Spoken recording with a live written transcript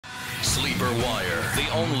Sleeper Wire, the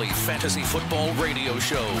only fantasy football radio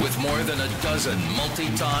show with more than a dozen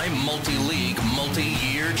multi-time, multi-league,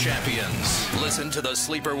 multi-year champions. Listen to the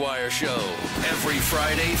Sleeper Wire show every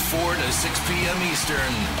Friday, 4 to 6 p.m.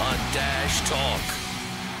 Eastern on Dash Talk.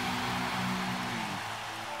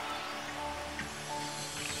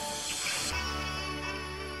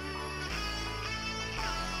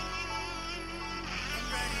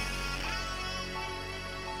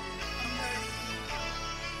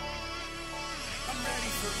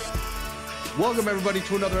 Welcome, everybody,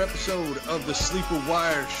 to another episode of the Sleeper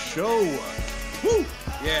Wire Show. Woo!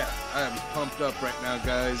 Yeah, I am pumped up right now,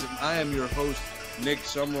 guys. I am your host, Nick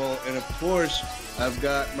Summerall, and of course, I've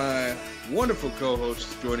got my wonderful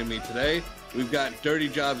co-hosts joining me today. We've got Dirty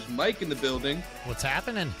Jobs Mike in the building. What's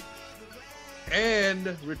happening?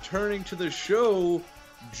 And returning to the show,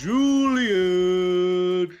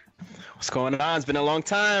 Julian. What's going on? It's been a long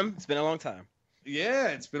time. Yeah,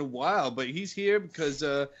 it's been a while, but he's here because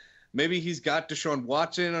maybe he's got Deshaun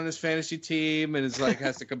Watson on his fantasy team and is like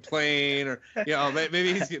has to complain, or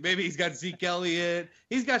maybe he's got Zeke Elliott.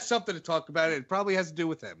 He's got something to talk about. It probably has to do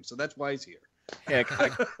with him, so that's why he's here. Yeah,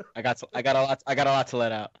 I got a lot to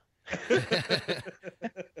let out.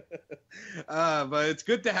 But it's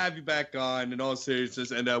good to have you back on in all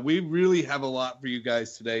seriousness, and we really have a lot for you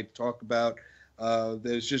guys today to talk about.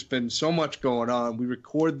 There's just been so much going on. We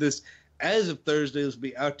record this as of Thursday. This will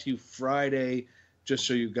be out to you Friday, just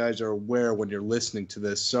so you guys are aware when you're listening to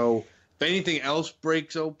this. So if anything else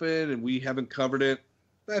breaks open and we haven't covered it,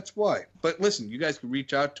 that's why. But listen, you guys can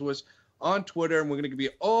reach out to us on Twitter, and we're going to give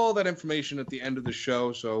you all that information at the end of the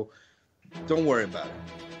show, so don't worry about it.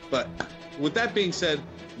 But with that being said,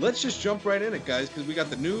 let's just jump right in it, guys, because we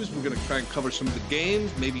got the news. We're going to try and cover some of the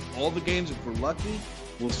games, maybe all the games if we're lucky.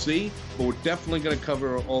 We'll see. But we're definitely going to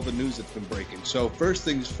cover all the news that's been breaking. So first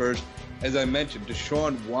things first, as I mentioned,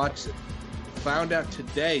 Deshaun Watson found out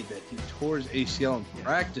today that he tore his ACL in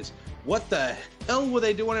practice. What the hell were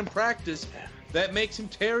they doing in practice that makes him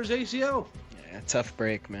tear his ACL? Yeah, tough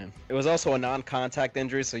break, man. It was also a non-contact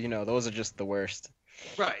injury, so those are just the worst.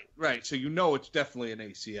 Right. So it's definitely an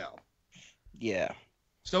ACL. Yeah.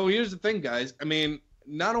 So here's the thing, guys. I mean,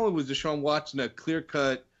 not only was Deshaun Watson a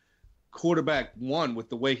clear-cut quarterback one with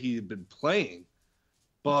the way he had been playing,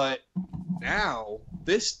 but now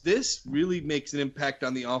this really makes an impact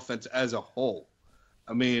on the offense as a whole.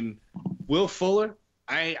 I mean, Will Fuller,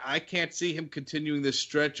 I can't see him continuing this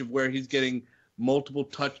stretch of where he's getting multiple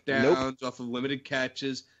touchdowns off of limited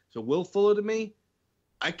catches. So Will Fuller, to me,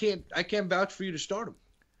 I can't vouch for you to start him.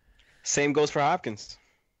 Same goes for Hopkins.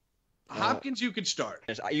 Hopkins, you could start.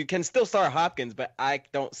 You can still start Hopkins, but I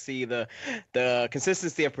don't see the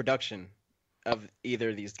consistency of production of either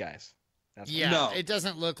of these guys. It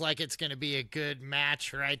doesn't look like it's going to be a good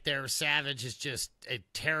match right there. Savage is just a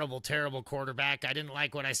terrible, terrible quarterback. I didn't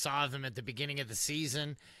like what I saw of him at the beginning of the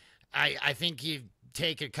season. I think you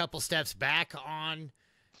take a couple steps back on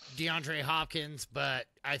DeAndre Hopkins, but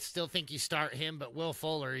I still think you start him. But Will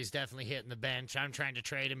Fuller, he's definitely hitting the bench. I'm trying to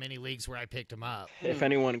trade him any leagues where I picked him up. If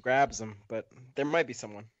anyone grabs him, but there might be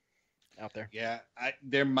someone out there. Yeah,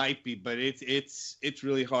 there might be, but it's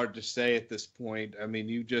really hard to say at this point. I mean,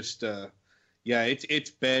 you just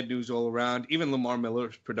it's bad news all around. Even Lamar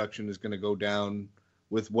Miller's production is going to go down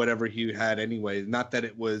with whatever he had anyway. Not that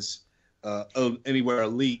it was anywhere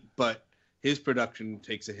elite, but his production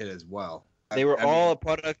takes a hit as well. They were all a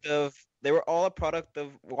product of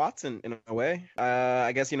Watson in a way.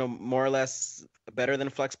 I guess more or less better than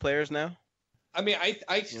flex players now. I mean,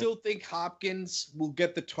 I still think Hopkins will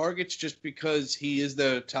get the targets just because he is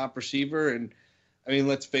the top receiver. And, I mean,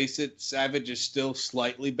 let's face it, Savage is still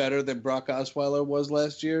slightly better than Brock Osweiler was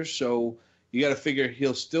last year. So you got to figure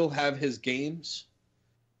he'll still have his games.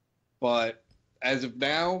 But as of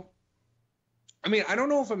now, I mean, I don't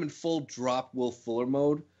know if I'm in full drop Will Fuller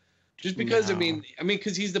mode. Just because, no. I mean,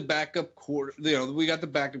 because he's the backup we got the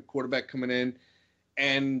backup quarterback coming in.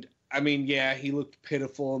 And, I mean, yeah, he looked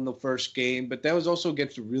pitiful in the first game, but that was also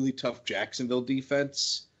against a really tough Jacksonville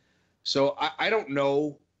defense. So I don't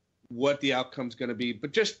know what the outcome's going to be,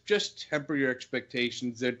 but just temper your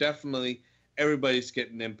expectations. They're definitely everybody's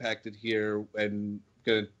getting impacted here and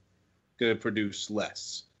gonna produce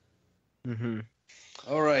less. Mm-hmm.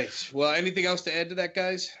 All right. Well, anything else to add to that,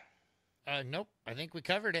 guys? Nope. I think we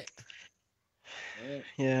covered it.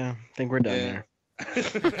 Yeah, I think we're done there.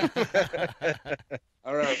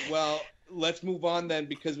 All right. Well, let's move on then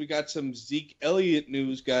because we got some Zeke Elliott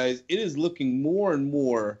news, guys. It is looking more and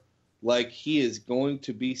more like he is going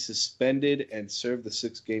to be suspended and serve the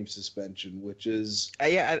 6-game suspension, which is...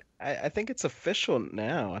 I think it's official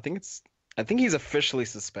now. I think it's I think he's officially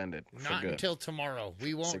suspended. Not until tomorrow.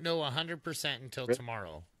 We won't know 100% until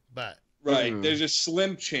tomorrow. But right, there's a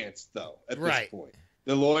slim chance though at this point.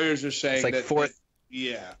 The lawyers are saying it's like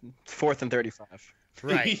fourth and 35.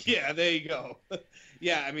 Right. Yeah, there you go.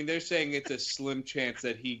 Yeah, I mean they're saying it's a slim chance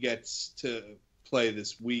that he gets to play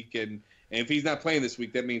this week, and if he's not playing this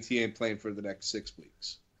week, that means he ain't playing for the next 6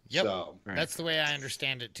 weeks. Yep, so, that's the way I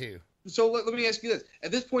understand it too. So let me ask you this: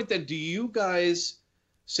 at this point, then, do you guys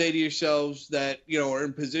say to yourselves that are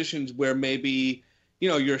in positions where maybe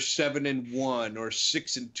you're 7-1 or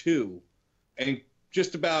 6-2, and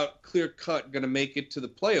just about clear cut going to make it to the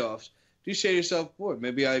playoffs? Do you say to yourself, boy,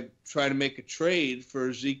 maybe I try to make a trade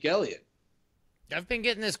for Zeke Elliott? I've been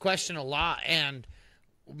getting this question a lot, and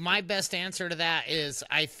my best answer to that is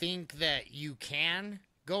I think that you can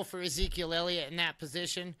go for Ezekiel Elliott in that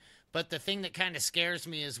position, but the thing that kind of scares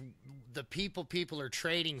me is the people are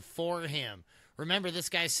trading for him. Remember, this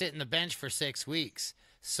guy's sitting the bench for 6 weeks,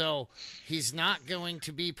 so he's not going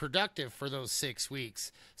to be productive for those 6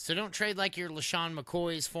 weeks. So don't trade like your LaShawn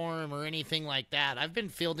McCoys for him or anything like that. I've been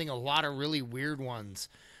fielding a lot of really weird ones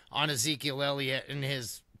on Ezekiel Elliott and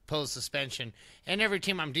his post-suspension, and every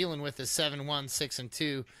team I'm dealing with is 7-1,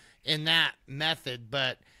 6-2 in that method.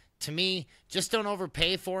 But to me, just don't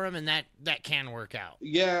overpay for him, and that can work out.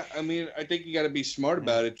 Yeah, I mean, I think you got to be smart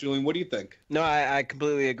about it. Julian, what do you think? No, I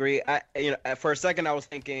completely agree. For a second I was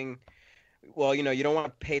thinking, well, you don't want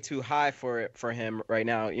to pay too high for him right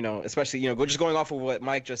now, especially, just going off of what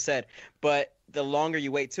Mike just said. But the longer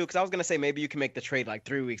you wait too, because I was gonna say maybe you can make the trade like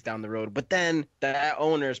 3 weeks down the road, but then that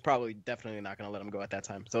owner is probably definitely not gonna let him go at that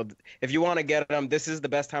time. So if you want to get him, this is the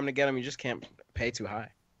best time to get him. You just can't pay too high.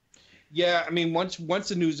 Yeah, I mean, once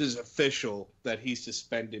the news is official that he's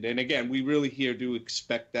suspended, and again, we really here do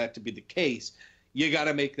expect that to be the case, you got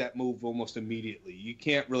to make that move almost immediately. You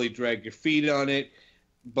can't really drag your feet on it,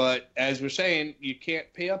 but as we're saying, you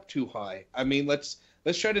can't pay up too high. I mean, let's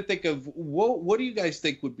try to think of what do you guys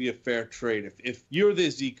think would be a fair trade if you're the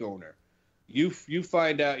Zeke owner, you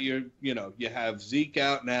find out you have Zeke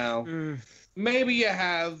out now, maybe you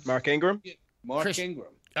have Mark Ingram. Ingram.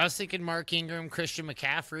 I was thinking Mark Ingram, Christian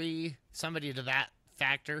McCaffrey, somebody to that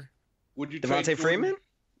factor. Would you Devontae Freeman?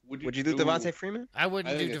 Would you do Devontae Freeman? I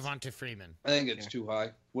wouldn't do Devontae Freeman. I think it's too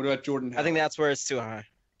high. What about Jordan Howard? I think that's where it's too high.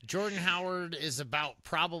 Jordan Howard is about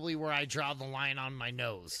probably where I draw the line on my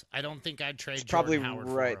nose. I don't think I'd trade probably Jordan Howard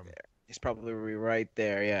right for him. there. He's probably right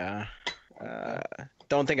there, yeah.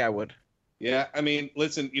 Don't think I would. Yeah, I mean,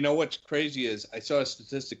 listen, you know what's crazy is I saw a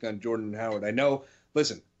statistic on Jordan Howard. I know,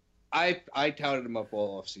 listen, I touted him up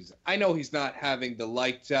all offseason. I know he's not having the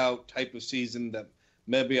lights out type of season that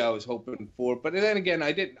maybe I was hoping for, but then again,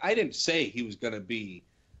 I didn't say he was going to be,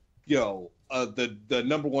 the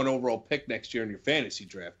number 1 overall pick next year in your fantasy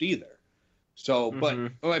draft either. So, but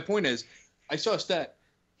my point is, I saw a stat.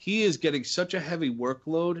 He is getting such a heavy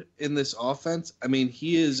workload in this offense. I mean,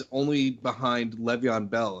 he is only behind Le'Veon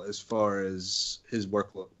Bell as far as his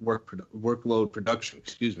workload production.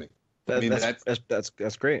 Excuse me.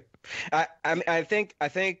 That's great. I think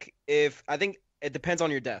it depends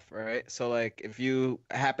on your depth, right? So like if you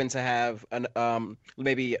happen to have an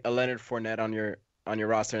maybe a Leonard Fournette on your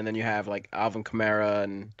roster, and then you have like Alvin Kamara,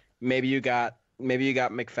 and maybe you got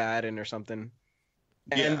McFadden or something.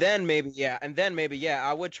 Yeah. And then maybe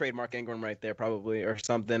I would trade Mark Ingram right there probably, or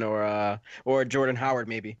something, or Jordan Howard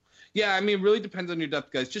maybe. Yeah, I mean, it really depends on your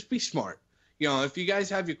depth, guys. Just be smart. If you guys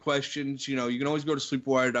have your questions, you can always go to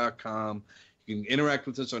sleeperwire.com. You can interact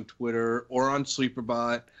with us on Twitter or on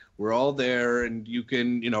SleeperBot. We're all there, and you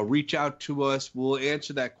can, reach out to us. We'll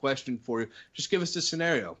answer that question for you. Just give us a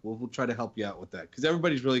scenario. We'll try to help you out with that, because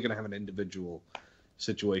everybody's really going to have an individual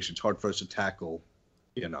situation. It's hard for us to tackle,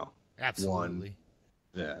 Absolutely. one.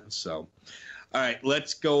 Yeah, so. All right,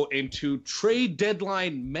 let's go into trade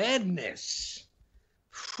deadline madness.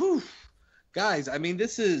 Whew. Guys, I mean,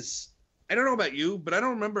 this is... I don't know about you, but I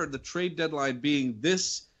don't remember the trade deadline being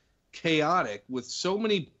this chaotic with so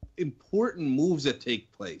many important moves that take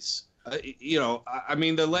place. I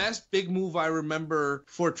mean, the last big move I remember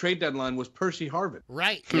for trade deadline was Percy Harvin.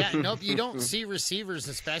 Right. Yeah. Nope. You don't see receivers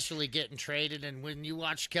especially getting traded. And when you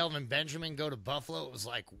watch Kelvin Benjamin go to Buffalo, it was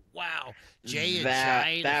like, wow. Jay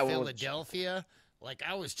Ajayi to Philadelphia. Like,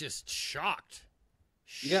 I was just shocked.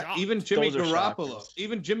 Yeah, even Jimmy Garoppolo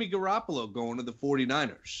going to the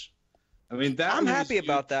 49ers. I mean, I'm happy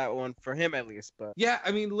about that one for him at least. But yeah,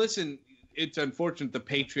 I mean, listen, it's unfortunate the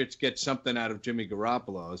Patriots get something out of Jimmy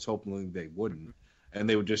Garoppolo. I was hoping they wouldn't, and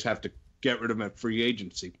they would just have to get rid of him at free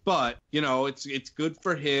agency. But it's good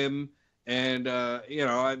for him, and I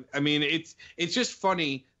mean, it's just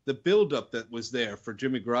funny the buildup that was there for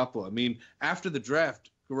Jimmy Garoppolo. I mean, after the draft,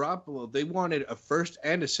 Garoppolo, they wanted a first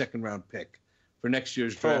and a second round pick for next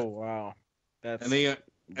year's draft. Oh wow, that's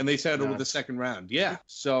and they settled with the second round. Yeah.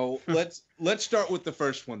 So let's start with the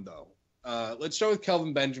first one though. Let's start with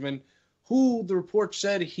Kelvin Benjamin, who the report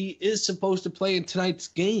said he is supposed to play in tonight's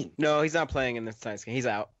game. No, he's not playing in this tonight's game. He's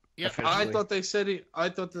out. Yep. I thought they said I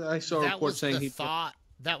thought that I saw a report saying he.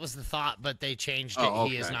 That was the thought, but they changed it. Oh,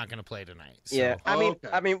 okay. He is not going to play tonight. So. Yeah,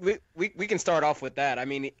 I mean, we can start off with that. I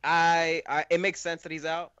mean, it makes sense that he's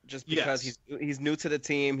out just because he's new to the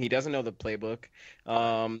team. He doesn't know the playbook,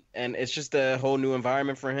 and it's just a whole new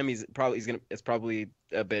environment for him. It's probably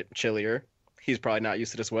a bit chillier. He's probably not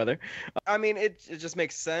used to this weather. I mean, it just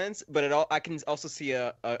makes sense, but I can also see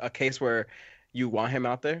a case where you want him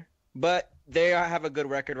out there. But they have a good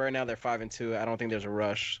record right now. They're 5-2. I don't think there's a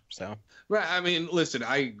rush. So right. I mean, listen,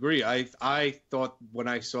 I agree. I thought when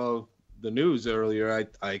I saw the news earlier,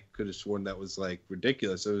 I could have sworn that was like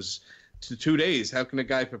ridiculous. It was 2 days. How can a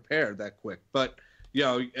guy prepare that quick? But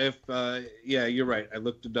if you're right. I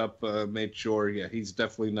looked it up, made sure. Yeah, he's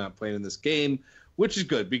definitely not playing in this game, which is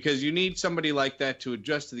good because you need somebody like that to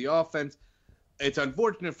adjust to the offense. It's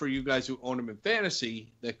unfortunate for you guys who own him in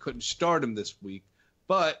fantasy that couldn't start him this week.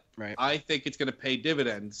 But I think it's going to pay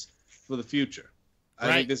dividends for the future.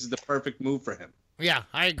 I think this is the perfect move for him. Yeah,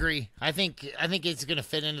 I agree. I think it's going to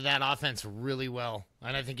fit into that offense really well,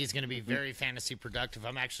 and I think he's going to be very fantasy productive.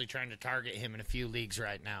 I'm actually trying to target him in a few leagues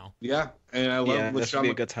right now. Yeah, and I love this would be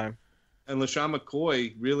a good time. And LaShawn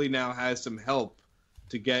McCoy really now has some help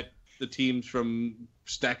to get the teams from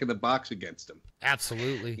stacking the box against him.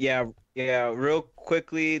 Absolutely. Yeah. Real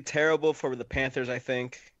quickly, terrible for the Panthers, I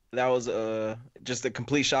think. That was just a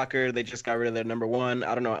complete shocker. They just got rid of their number one.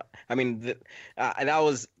 I don't know. I mean, that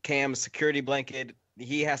was Cam's security blanket.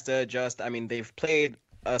 He has to adjust. I mean, they've played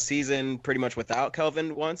a season pretty much without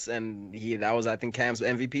Kelvin once, and that was, I think, Cam's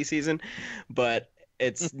MVP season. But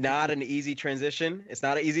it's not an easy transition. It's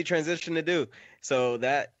not an easy transition to do. So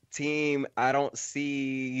that team, I don't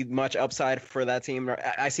see much upside for that team.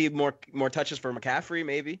 I see more touches for McCaffrey,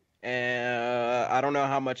 maybe. And I don't know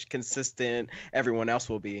how much consistent everyone else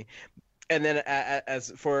will be. And then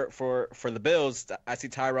as for the Bills, I see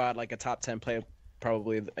Tyrod like a top 10 player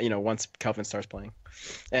probably, once Kelvin starts playing,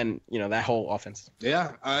 and that whole offense.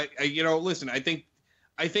 Yeah, listen, I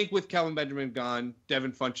think with Kelvin Benjamin gone,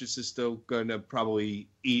 Devin Funchess is still going to probably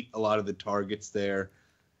eat a lot of the targets there,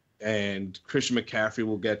 and Christian McCaffrey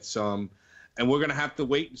will get some, and we're going to have to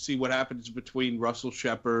wait and see what happens between Russell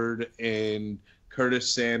Shepard and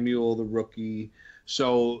Curtis Samuel, the rookie.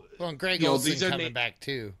 So, and Greg Olsen coming back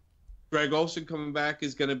too. Greg Olsen coming back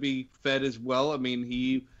is going to be fed as well. I mean,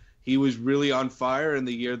 he was really on fire in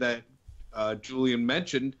the year that Julian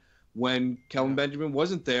mentioned when Kelvin Benjamin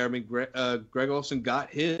wasn't there. I mean, Greg Olsen got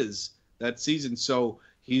his that season, so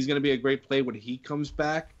he's going to be a great play when he comes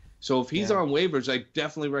back. So if he's on waivers, I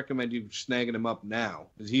definitely recommend you snagging him up now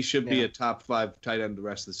because he should be a top 5 tight end the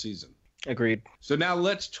rest of the season. Agreed. So now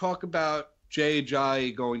let's talk about Jay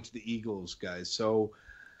Ajayi going to the Eagles, guys. So,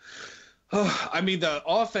 I mean, the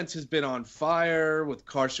offense has been on fire with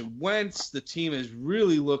Carson Wentz. The team has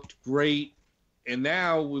really looked great. And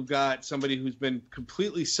now we've got somebody who's been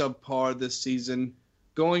completely subpar this season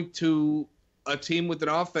going to a team with an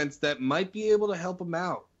offense that might be able to help him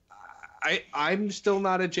out. I'm still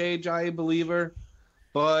not a Jay Ajayi believer,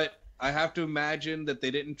 but I have to imagine that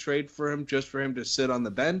they didn't trade for him just for him to sit on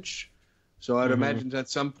the bench. So I'd imagine at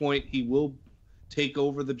some point he will take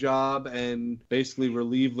over the job and basically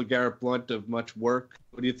relieve LeGarrette Blount of much work.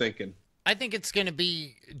 What are you thinking? I think it's going to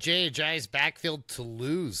be Jay Ajayi's backfield to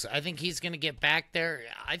lose. I think he's going to get back there.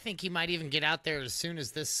 I think he might even get out there as soon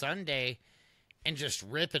as this Sunday and just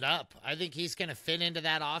rip it up. I think he's going to fit into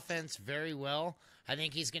that offense very well. I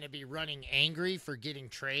think he's going to be running angry for getting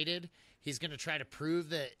traded. He's going to try to prove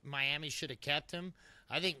that Miami should have kept him.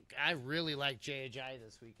 I really like Jay Ajayi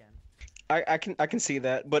this weekend. I can see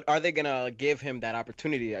that, but are they gonna give him that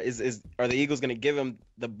opportunity? Are the Eagles gonna give him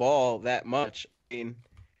the ball that much? I mean,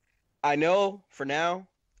 I know for now,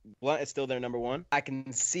 Blount is still their number one. I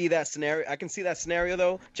can see that scenario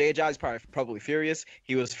though. Jay Ajayi's probably furious.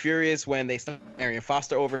 He was furious when they started Arian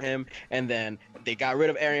Foster over him, and then they got rid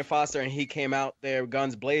of Arian Foster, and he came out there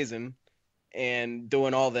guns blazing and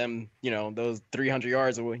doing all them, those 300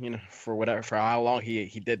 yards, for how long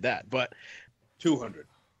he did that, but 200.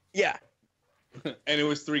 Yeah. And it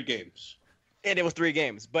was 3 games.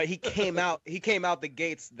 But he came out the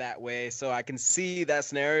gates that way, so I can see that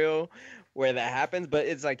scenario where that happens. But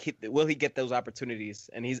it's like, will he get those opportunities?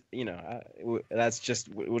 And he's, we'll just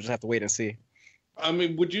have to wait and see. I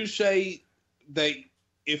mean, would you say that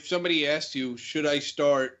if somebody asked you, should I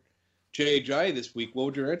start Jay Ajayi this week, what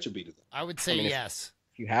would your answer be to them? I would say yes.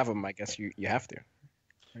 if you have him, I guess you have to.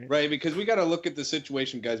 Right, because we got to look at the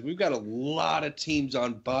situation, guys. We've got a lot of teams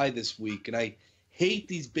on bye this week, and I hate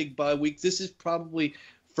these big bye weeks. This is probably,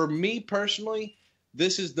 for me personally,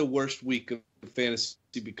 this is the worst week of fantasy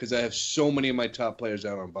because I have so many of my top players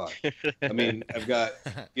out on bye. I mean, I've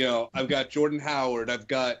got Jordan Howard. I've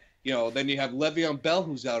got, then you have Le'Veon Bell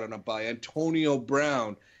who's out on a bye, Antonio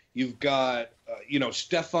Brown. You've got,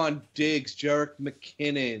 Stephon Diggs, Jerick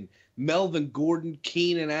McKinnon, Melvin Gordon,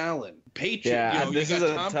 Keenan Allen. Patriot, this is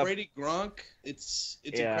Tom Brady, Gronk. It's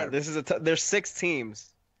incredible. This is there's 6 teams.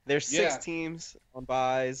 There's 6 teams on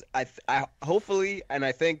buys. I hopefully, and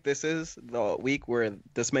I think this is the week where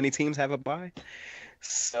this many teams have a bye.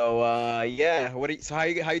 So how you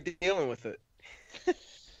dealing with it?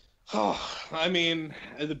 I mean,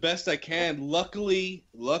 the best I can. Luckily,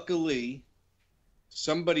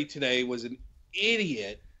 somebody today was an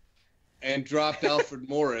idiot and dropped Alfred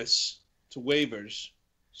Morris to waivers.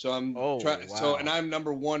 So I'm and I'm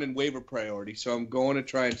number 1 in waiver priority. So I'm going to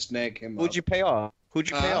try and snag him up. Who'd you pay off?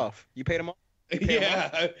 You paid him off?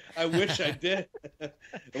 Yeah, I wish I did.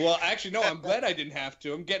 Well, actually, no. I'm glad I didn't have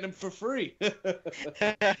to. I'm getting him for free.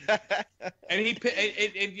 And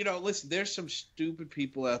listen. There's some stupid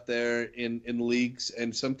people out there in leagues,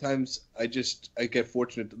 and sometimes I get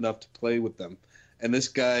fortunate enough to play with them. And this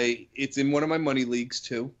guy, it's in one of my money leagues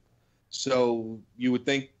too. So you would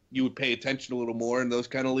think you would pay attention a little more in those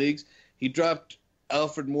kind of leagues. He dropped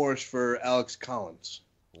Alfred Morris for Alex Collins.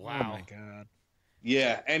 Wow. Oh my God.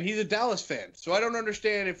 Yeah, and he's a Dallas fan, so I don't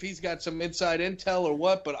understand if he's got some inside intel or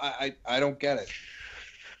what, but I don't get it.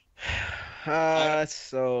 And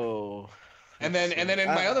then in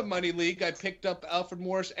my other money league, I picked up Alfred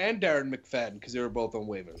Morris and Darren McFadden because they were both on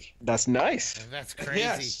waivers. That's nice. That's crazy.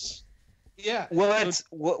 Yes. Yeah. Well,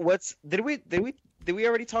 did we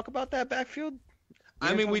already talk about that backfield?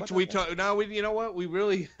 I mean, we talked. No, you know what? We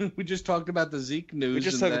really we just talked about the Zeke news. We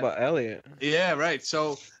just talked about Elliott. Yeah, right.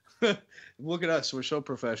 So look at us. We're so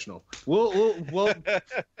professional. We'll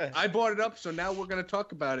I brought it up, so now we're going to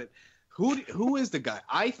talk about it. Who is the guy?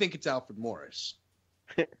 I think it's Alfred Morris.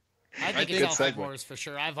 I think it's Alfred Morris for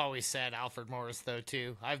sure. I've always said Alfred Morris, though,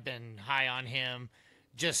 too. I've been high on him.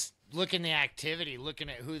 Just looking the activity, looking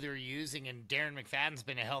at who they're using, and Darren McFadden's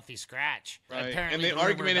been a healthy scratch. Right. Apparently And the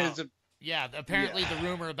argument is... apparently the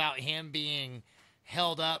rumor about him being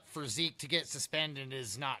held up for Zeke to get suspended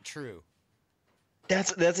is not true.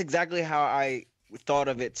 That's exactly how I thought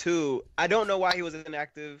of it, too. I don't know why he was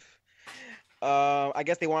inactive. I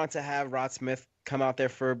guess they wanted to have Rod Smith come out there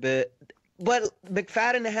for a bit. But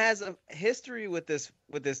McFadden has a history with this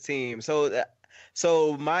team.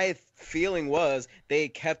 So my feeling was they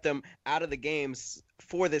kept him out of the games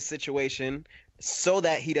for this situation so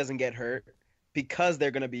that he doesn't get hurt because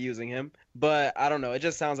they're going to be using him. But I don't know. It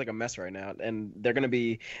just sounds like a mess right now. And they're going to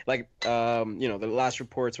be like, the last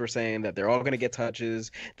reports were saying that they're all going to get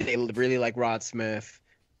touches. They really like Rod Smith.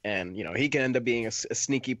 And, he can end up being a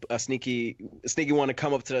sneaky one to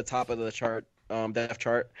come up to the top of the chart, depth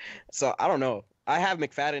chart. So I don't know. I have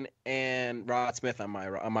McFadden and Rod Smith on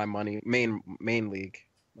my money main league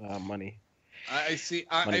money. I see.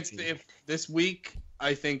 If this week,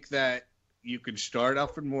 I think that you can start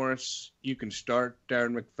Alfred Morris, you can start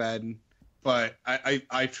Darren McFadden, but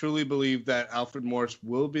I truly believe that Alfred Morris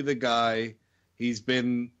will be the guy. He's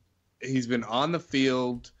been on the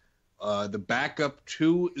field, the backup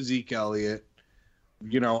to Zeke Elliott.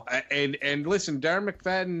 And listen, Darren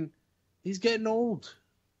McFadden, he's getting old.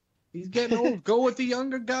 He's getting old. Go with the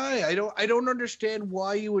younger guy. I don't understand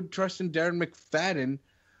why you would trust in Darren McFadden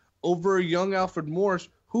over a young Alfred Morris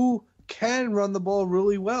who can run the ball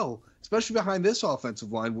really well, especially behind this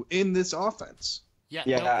offensive line in this offense.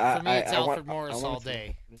 Yeah. For me, it's Alfred Morris all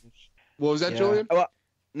day. What was that, Julian? Well,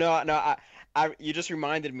 no. You just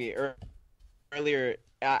reminded me earlier.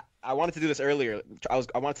 I wanted to do this earlier. I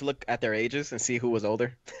wanted to look at their ages and see who was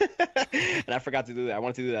older, and I forgot to do that. I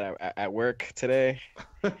wanted to do that at work today.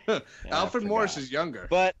 Alfred Morris is younger.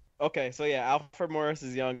 But okay, so yeah, Alfred Morris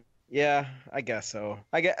is young. Yeah, I guess so.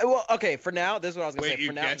 Well, okay. For now, this is what I was gonna say. Wait,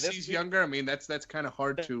 you guess he's younger? I mean, that's kind of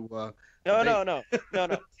hard to. No.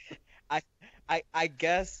 I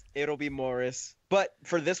guess it'll be Morris, but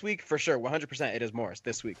for this week, for sure, 100%, it is Morris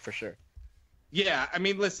this week for sure. Yeah, I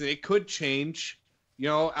mean, listen, it could change.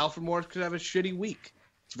 Alfred Morris could have a shitty week.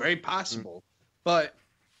 It's very possible. But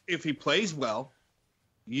if he plays well,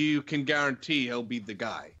 you can guarantee he'll be the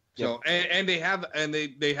guy. So and they have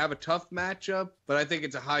a tough matchup, but I think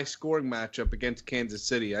it's a high scoring matchup against Kansas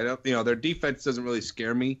City. I don't their defense doesn't really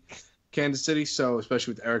scare me, Kansas City, so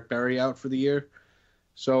especially with Eric Berry out for the year.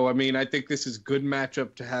 So, I mean, I think this is a good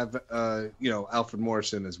matchup to have, Alfred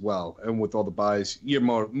Morrison as well. And with all the buys, you're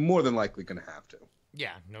more than likely going to have to.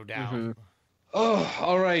 Yeah, no doubt. Mm-hmm. Oh,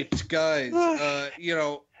 all right, guys.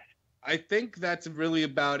 I think that's really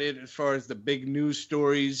about it as far as the big news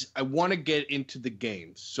stories. I want to get into the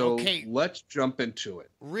games. So let's jump into it.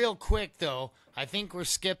 Real quick, though, I think we're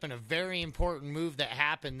skipping a very important move that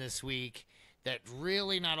happened this week that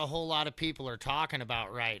really not a whole lot of people are talking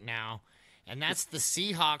about right now. And that's the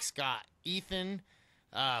Seahawks got Ethan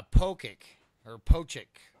Pocic.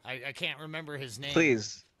 I can't remember his name.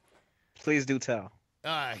 Please do tell.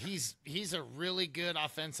 He's a really good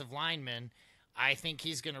offensive lineman. I think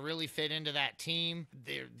he's going to really fit into that team.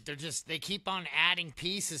 They keep on adding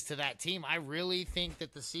pieces to that team. I really think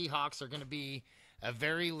that the Seahawks are going to be a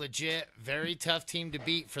very legit, very tough team to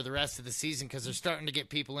beat for the rest of the season because they're starting to get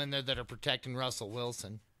people in there that are protecting Russell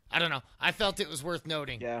Wilson. I don't know. I felt it was worth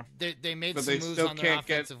noting. Yeah. They made some moves on their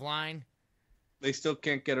offensive line. They still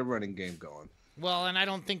can't get a running game going. Well, and I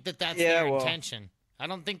don't think that that's their intention. I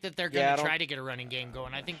don't think that they're going to try to get a running game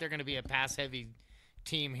going. I think they're going to be a pass-heavy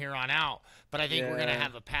team here on out. But I think we're going to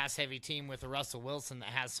have a pass-heavy team with a Russell Wilson that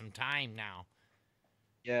has some time now.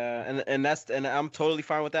 Yeah, and I'm totally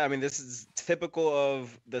fine with that. I mean, this is typical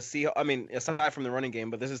of the Seahawks. I mean, aside from the running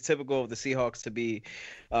game, but this is typical of the Seahawks to be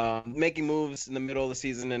making moves in the middle of the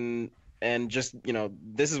season and just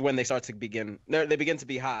this is when they start to begin. They begin to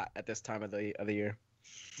be hot at this time of the year.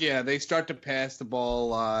 Yeah, they start to pass the ball a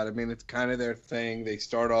lot. I mean, it's kind of their thing. They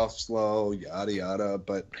start off slow, yada yada.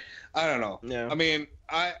 But I don't know. Yeah. I mean,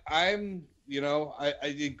 I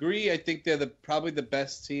agree. I think they're probably the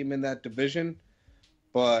best team in that division.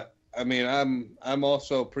 But I mean, I'm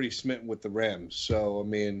also pretty smitten with the Rams. So I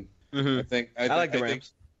mean, I like the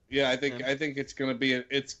Rams. I think it's gonna be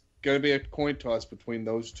a coin toss between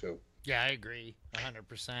those two. Yeah, I agree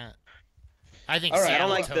 100%. I think Seattle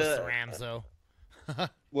will toast the Rams though.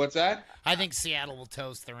 What's that? I think Seattle will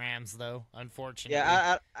toast the Rams though. Unfortunately.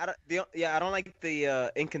 Yeah, I don't like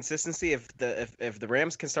the inconsistency. If the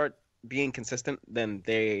Rams can start being consistent, then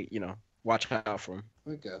they watch out for them.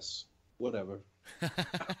 I guess whatever.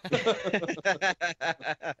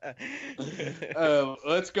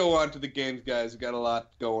 Let's go on to the games, guys. We've got a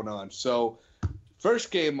lot going on. So,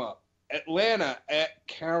 first game up, Atlanta at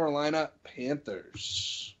Carolina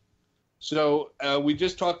Panthers. So, we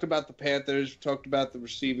just talked about the Panthers, talked about the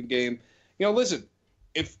receiving game. Listen,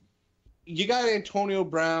 if you got Antonio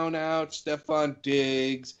Brown out, Stephon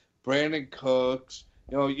Diggs, Brandon Cooks,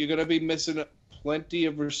 you're going to be missing plenty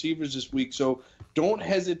of receivers this week. So, don't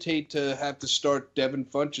hesitate to have to start Devin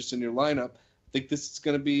Funchess in your lineup. I think this is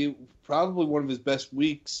going to be probably one of his best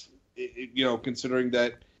weeks, considering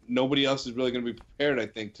that nobody else is really going to be prepared, I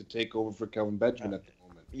think, to take over for Kelvin Benjamin at the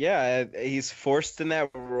moment. Yeah, he's forced in that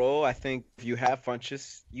role. I think if you have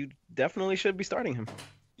Funchess, you definitely should be starting him.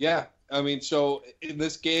 Yeah, I mean, so in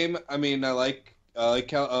this game, I mean, I like not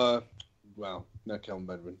Kelvin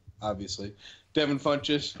Benjamin, obviously. Devin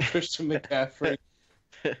Funchess, Christian McCaffrey.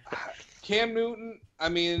 Cam Newton, I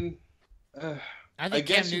mean, I think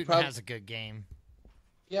Cam Newton has a good game.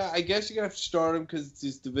 Yeah, I guess you're going to have to start him because it's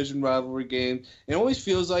this division rivalry game. It always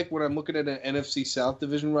feels like when I'm looking at an NFC South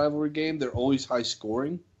division rivalry game, they're always high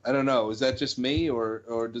scoring. I don't know. Is that just me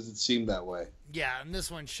or does it seem that way? Yeah, and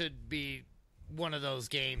this one should be one of those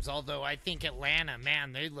games. Although I think Atlanta,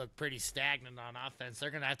 man, they look pretty stagnant on offense.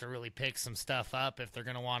 They're going to have to really pick some stuff up if they're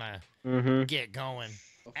going to want to get going.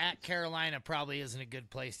 At Carolina probably isn't a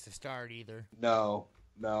good place to start either. No.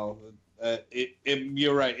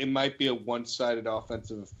 You're right. It might be a one-sided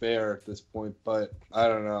offensive affair at this point, but I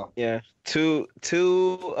don't know. Yeah, two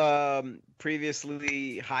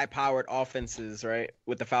previously high-powered offenses, right,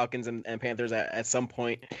 with the Falcons and Panthers at some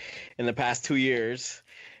point in the past 2 years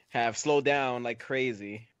have slowed down like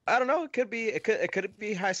crazy. I don't know. It could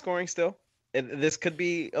be high scoring still. This could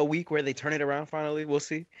be a week where they turn it around finally. We'll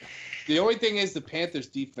see. The only thing is the Panthers'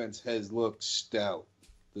 defense has looked stout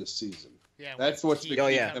this season. Yeah, that's what's been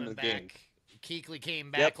keeping them in the game. Kuechly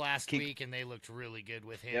came back last week, and they looked really good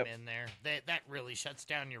with him in there. That really shuts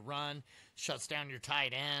down your run, shuts down your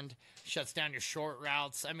tight end, shuts down your short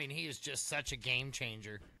routes. I mean, he is just such a game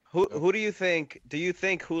changer. Who do you think? Do you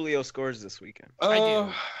think Julio scores this weekend?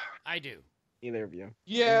 I do. Either of you?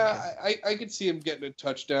 Yeah, I could see him getting a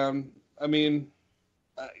touchdown. I mean,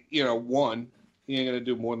 one. He ain't gonna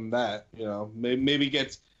do more than that. Maybe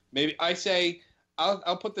gets. Maybe I say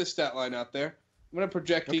I'll put this stat line out there. I'm gonna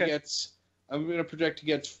project he gets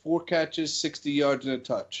 4 catches, 60 yards, and a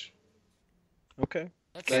touch. Okay.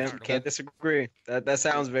 Can't disagree. That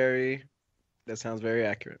sounds very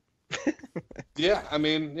accurate. Yeah, I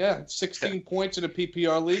mean, 16 points in a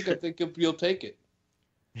PPR league. I think you'll take it.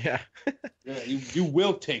 Yeah. Yeah, you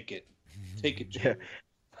will take it. Take it, Julian.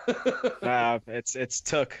 Nah, it's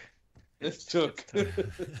took. It's took.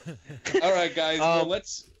 All right, guys. Well,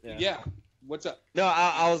 let's. yeah. Yeah. What's up? No,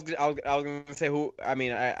 I was gonna say who. I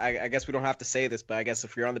mean, I guess we don't have to say this, but I guess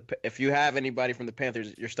if you have anybody from the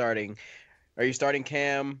Panthers, you're starting. Are you starting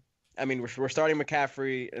Cam? I mean, we're starting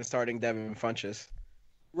McCaffrey and starting Devin Funchess.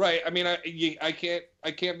 Right. I mean, I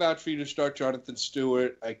can't vouch for you to start Jonathan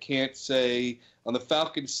Stewart. I can't say on the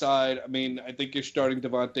Falcons side. I mean, I think you're starting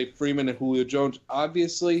Devontae Freeman and Julio Jones.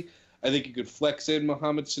 Obviously, I think you could flex in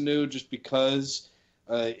Mohamed Sanu just because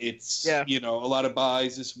it's a lot of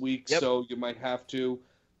buys this week, so you might have to.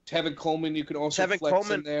 Tevin Coleman, you can also flex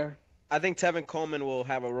in there. I think Tevin Coleman will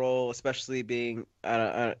have a role, especially being,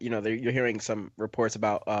 you're hearing some reports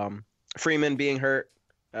about Freeman being hurt.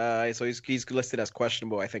 So he's listed as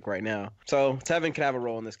questionable, I think, right now. So Tevin can have a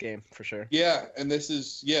role in this game for sure. Yeah, and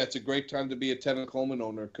it's a great time to be a Tevin Coleman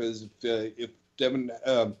owner because if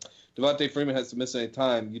Devontae Freeman has to miss any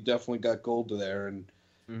time, you definitely got gold there, and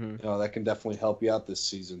that can definitely help you out this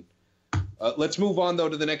season. Let's move on though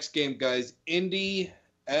to the next game, guys. Indy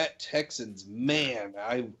at Texans. Man,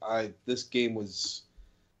 this game was,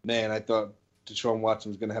 I thought Deshaun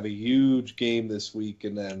Watson was going to have a huge game this week,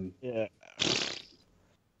 and then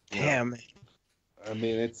damn. I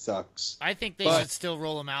mean, it sucks. I think they should still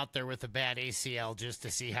roll him out there with a bad ACL just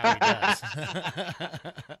to see how he does.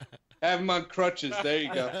 Have him on crutches. There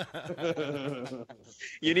you go.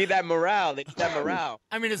 You need that morale. They need that morale.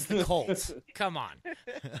 I mean, it's the Colts. Come on.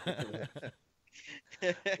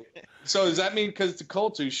 So does that mean because the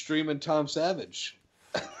Colts are streaming Tom Savage?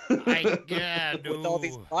 No. With all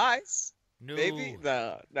these buys? No. Maybe?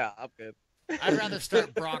 No, I'm good. I'd rather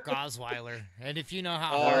start Brock Osweiler. And if you know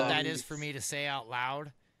how hard that is for me to say out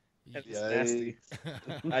loud. That's nasty.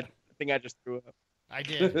 I think I just threw up. I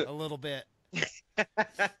did, a little bit.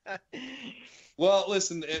 Well,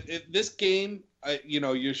 listen, this game, you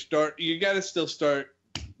got to still start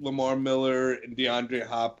Lamar Miller and DeAndre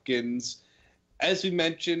Hopkins. As we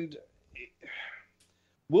mentioned,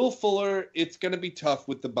 Will Fuller, it's going to be tough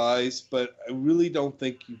with the buys, but I really don't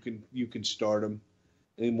think you can start him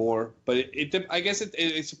anymore. But I guess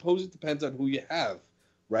I suppose it depends on who you have,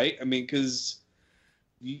 right? I mean, because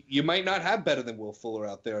you might not have better than Will Fuller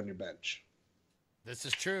out there on your bench. This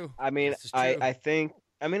is true. I mean, I think.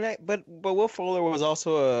 I mean, but Will Fuller was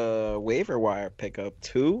also a waiver wire pickup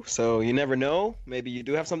too, so you never know. Maybe you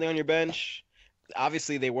do have something on your bench.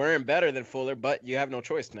 Obviously, they weren't better than Fuller, but you have no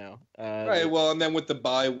choice now. Right. Well, and then with the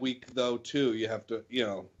bye week though, too, you have to,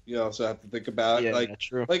 you also have to think about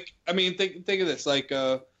true. Like, I mean, think of this. Like,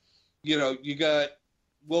 you got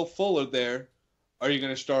Will Fuller there. Are you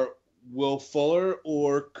going to start Will Fuller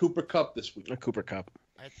or Cooper Kupp this week? Cooper Kupp.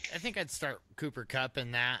 I think I'd start Cooper Kupp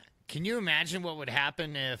in that. Can you imagine what would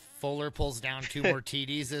happen if Fuller pulls down 2 more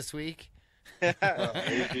TDs this week? It's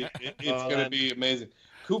going to be amazing.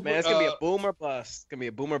 Cooper, man, it's going to be a boomer bust. It's going to be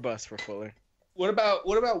a boomer bust for Fuller. What about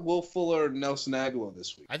Will Fuller and Nelson Aguilar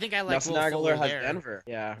this week? I think I like Nelson Will Aguilar Fuller has there. Denver.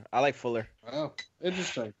 Yeah, I like Fuller. Oh,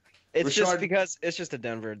 interesting. It's just because it's just a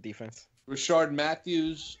Denver defense. Rashard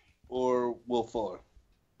Matthews or Will Fuller?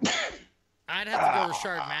 I'd have to go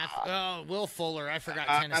Rashard Matthews. Oh, Will Fuller. I forgot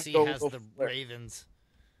Tennessee has the Ravens.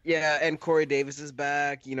 Yeah, and Corey Davis is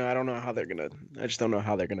back. I don't know how they're gonna. I just don't know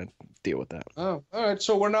how they're gonna deal with that. Oh, all right.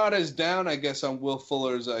 So we're not as down, I guess, on Will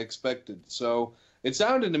Fuller as I expected. So it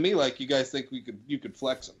sounded to me like you guys think you could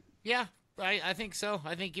flex him. Yeah, I think so.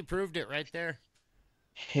 I think you proved it right there.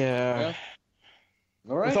 Yeah.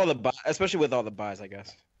 All right. Especially with all the buys, I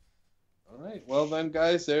guess. All right. Well then,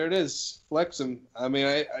 guys, there it is. Flex him. I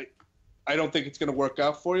mean, I don't think it's going to work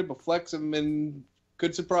out for you, but flex him and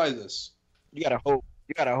could surprise us. You gotta hope.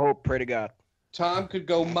 You gotta hope. Pray to God. Tom could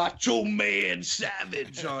go Macho Man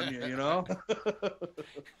Savage on you,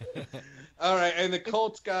 All right, and the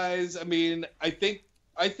Colts guys. I mean, I think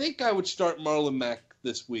I would start Marlon Mack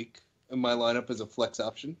this week in my lineup as a flex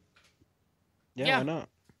option. Yeah. Why not?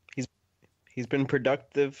 He's been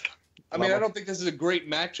productive. I mean, I don't think this is a great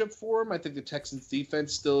matchup for him. I think the Texans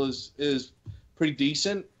defense still is pretty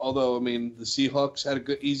decent. Although, I mean, the Seahawks had a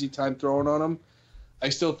good, easy time throwing on them. I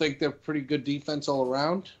still think they're pretty good defense all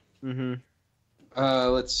around. Mm-hmm.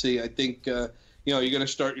 Let's see. I think you're going to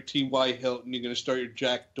start your T.Y. Hilton. You're going to start your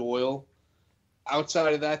Jack Doyle.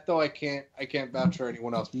 Outside of that, though, I can't vouch for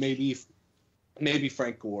anyone else. Maybe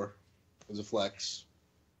Frank Gore as a flex.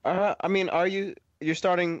 I mean, you're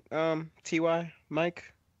starting T.Y. Mike?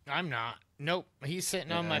 I'm not. Nope. He's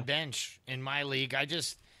sitting on my bench in my league.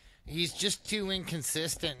 He's just too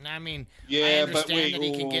inconsistent. I mean, I understand that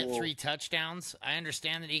he can get 3 touchdowns. I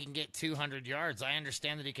understand that he can get 200 yards. I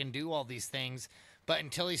understand that he can do all these things. But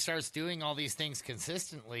until he starts doing all these things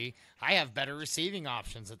consistently, I have better receiving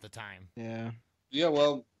options at the time. Yeah. Yeah,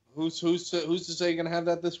 well, who's to say you're gonna have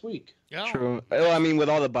that this week? Yeah. True. Well, I mean, with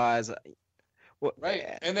all the buys. Well,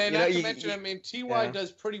 Right. And then not to mention, I mean, T.Y.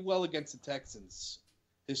 does pretty well against the Texans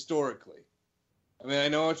historically. I mean, I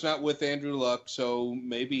know it's not with Andrew Luck, so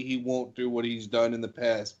maybe he won't do what he's done in the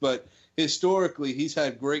past. But historically, he's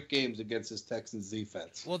had great games against his Texans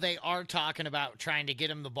defense. Well, they are talking about trying to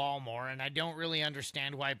get him the ball more, and I don't really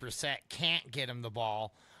understand why Brissett can't get him the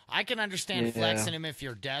ball. I can understand flexing him if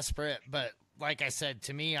you're desperate, but like I said,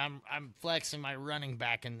 to me, I'm flexing my running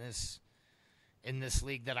back in this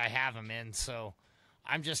league that I have him in, so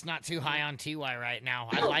I'm just not too high on T.Y. right now.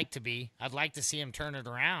 I'd like to be. I'd like to see him turn it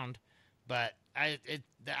around, but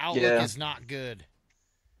the outlook is not good.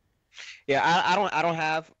 Yeah, I don't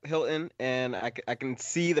have Hilton, and I can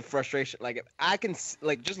see the frustration. Like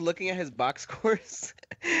just looking at his box scores,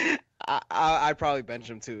 I'd probably bench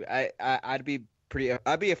him too. I'd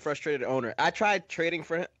be a frustrated owner. I tried trading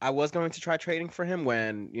for him. I was going to try trading for him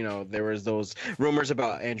when there was those rumors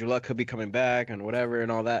about Andrew Luck could be coming back and whatever and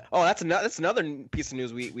all that. Oh, that's another piece of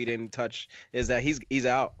news we didn't touch is that he's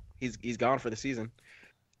out. He's gone for the season.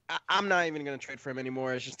 I'm not even going to trade for him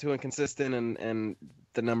anymore. It's just too inconsistent, and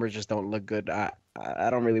the numbers just don't look good. I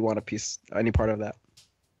don't really want any part of that.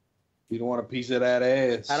 You don't want a piece of that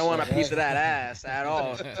ass. I don't want a piece of that ass at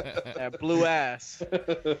all. That blue ass.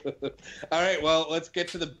 All right, well, let's get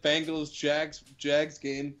to the Bengals Jags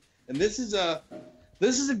game. And this is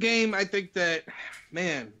a game I think that,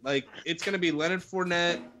 man, like it's going to be Leonard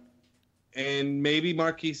Fournette and maybe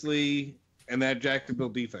Marquise Lee and that Jacksonville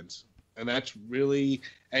defense. And that's really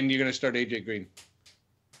 – and you're going to start A.J. Green.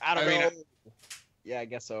 I don't know. Yeah, I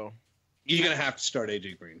guess so. You're going to have to start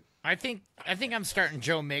A.J. Green. I think I'm starting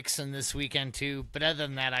Joe Mixon this weekend too, but other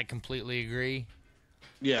than that, I completely agree.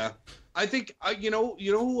 Yeah. I think you know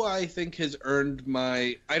who I think has earned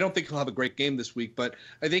my – I don't think he'll have a great game this week, but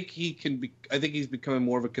I think he's becoming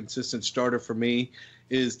more of a consistent starter for me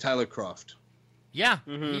is Tyler Kroft. Yeah,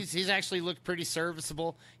 he's actually looked pretty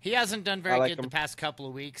serviceable. He hasn't done very good the past couple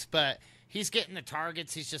of weeks, but he's getting the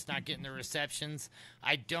targets. He's just not getting the receptions.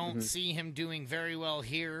 I don't see him doing very well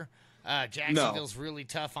here. Jacksonville's really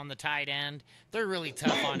tough on the tight end. They're really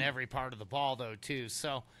tough on every part of the ball, though, too.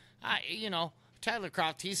 So, Tyler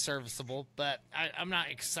Kroft, he's serviceable, but I'm not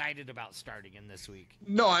excited about starting him this week.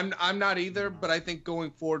 No, I'm not either, but I think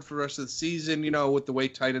going forward for the rest of the season, with the way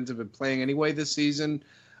tight ends have been playing anyway this season,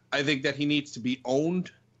 I think that he needs to be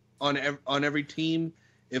owned on every team.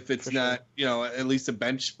 If it's not, at least a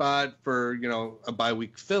bench spot for, a bye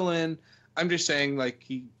week fill-in. I'm just saying, like,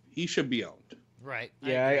 he should be owned. Right.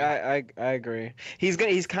 I agree.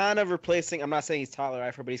 He's kind of replacing. I'm not saying he's Tyler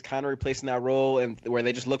Eifert, but he's kind of replacing that role and where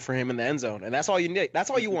they just look for him in the end zone, and that's all you need. That's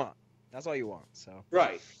all you want. That's all you want. So.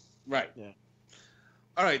 Right. Yeah.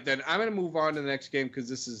 All right, then I'm gonna move on to the next game because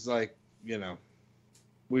this is like,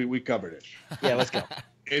 we covered it. Yeah, let's go.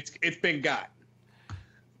 It's been got.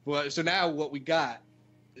 Well, so now what we got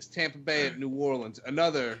is Tampa Bay at New Orleans,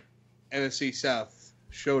 another NFC South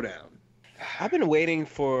showdown. I've been waiting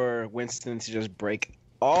for Winston to just break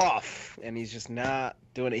off, and he's just not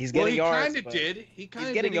doing it. He's getting yards. He kind of did. He kind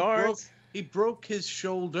of getting yards. He broke his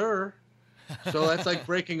shoulder, so that's like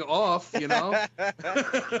breaking off,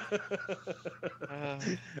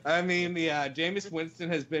 I mean, yeah, Jameis Winston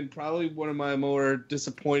has been probably one of my more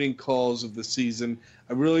disappointing calls of the season.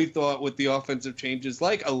 I really thought with the offensive changes,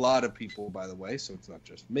 like a lot of people, by the way, so it's not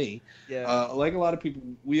just me. Yeah. Like a lot of people,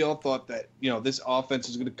 we all thought that, this offense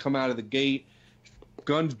is going to come out of the gate,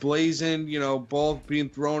 guns blazing, balls being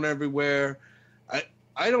thrown everywhere.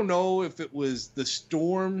 I don't know if it was the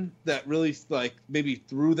storm that really maybe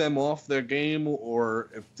threw them off their game or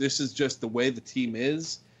if this is just the way the team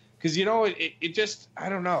is. Because, it just, I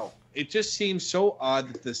don't know. It just seems so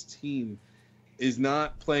odd that this team is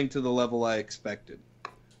not playing to the level I expected.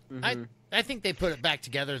 Mm-hmm. I think they put it back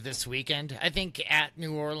together this weekend. I think at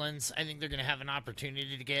New Orleans, I think they're going to have an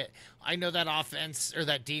opportunity to get. I know that offense or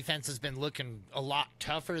that defense has been looking a lot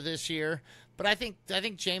tougher this year, but I think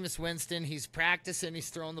Jameis Winston, he's practicing, he's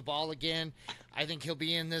throwing the ball again. I think he'll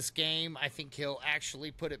be in this game. I think he'll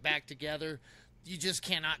actually put it back together. You just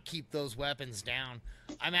cannot keep those weapons down.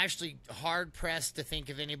 I'm actually hard pressed to think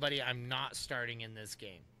of anybody I'm not starting in this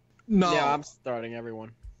game. No, yeah, I'm starting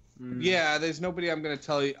everyone. Yeah, there's nobody I'm going to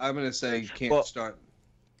tell you. I'm going to say you can't start.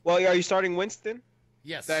 Well, are you starting Winston?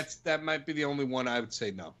 Yes. That might be the only one I would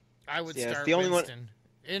say no. I would start the only Winston.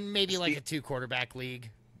 In maybe like a 2-quarterback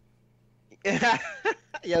league.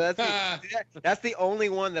 Yeah, that's the only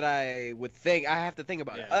one that I would think. I have to think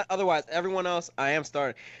about it. Otherwise, everyone else, I am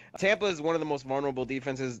starting. Tampa is one of the most vulnerable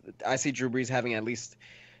defenses. I see Drew Brees having at least.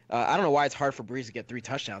 I don't know why it's hard for Brees to get 3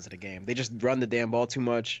 touchdowns in a game. They just run the damn ball too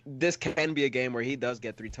much. This can be a game where he does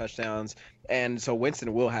get 3 touchdowns, and so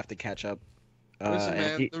Winston will have to catch up. Listen,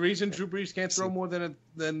 man, the reason Drew Brees can't throw more than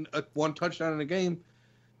a 1 touchdown in a game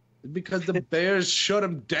is because the Bears shut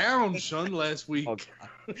him down, son, last week.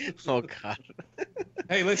 Oh God.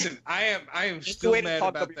 Hey, listen, I am still mad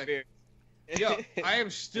about that. Yeah, I am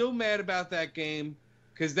still mad about that game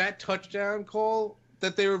because that touchdown call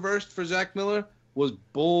that they reversed for Zach Miller was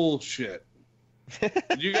bullshit.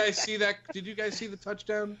 Did you guys see that? Did you guys see the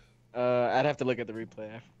touchdown? I'd have to look at the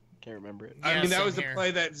replay. I can't remember it. I mean, that was the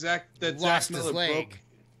play that Zach Miller broke.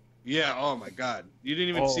 Yeah. Oh my God, you didn't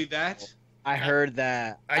even see that? I heard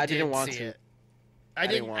that. I didn't want see to. It. I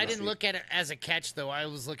didn't look at it as a catch though. I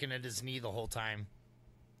was looking at his knee the whole time.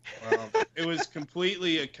 Well, it was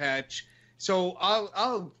completely a catch. So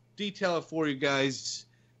I'll detail it for you guys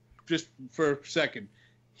just for a second.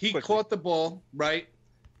 He caught the ball, right?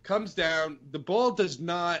 Comes down. The ball does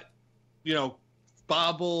not,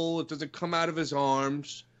 bobble. It doesn't come out of his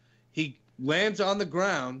arms. He lands on the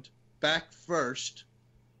ground back first.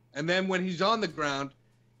 And then when he's on the ground,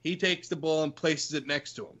 he takes the ball and places it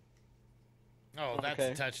next to him. Oh, that's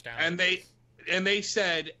a touchdown. And they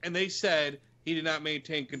said he did not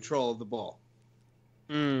maintain control of the ball.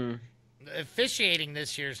 Officiating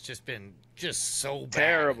this year's just been so bad.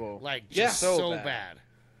 Terrible. Like so bad.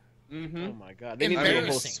 Mm-hmm. Oh my God! They need to do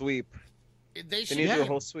a whole sweep. They should do a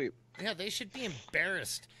whole sweep. Yeah, they should be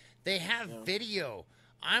embarrassed. They have video.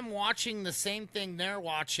 I'm watching the same thing they're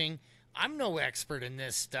watching. I'm no expert in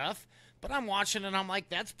this stuff, but I'm watching and I'm like,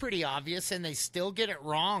 that's pretty obvious, and they still get it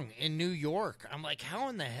wrong in New York. I'm like, how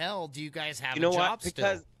in the hell do you guys have a job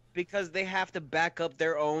still? Because they have to back up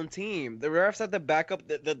their own team. The refs have to back up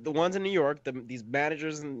the ones in New York, these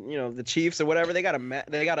managers and the Chiefs or whatever. They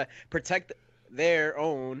gotta protect their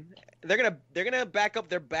own. They're gonna back up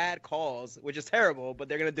their bad calls, which is terrible, but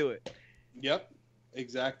they're gonna do it. Yep,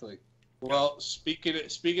 exactly. Well, speaking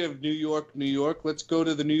of New York, let's go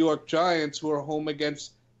to the New York Giants, who are home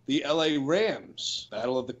against the LA Rams.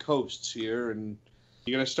 Battle of the Coasts here, and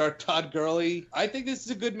you're gonna start Todd Gurley. I think this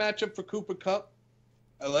is a good matchup for Cooper Kupp.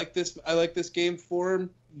 I like this game for him.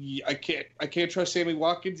 I can't trust Sammy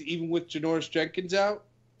Watkins even with Janoris Jenkins out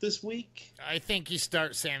this week. I think you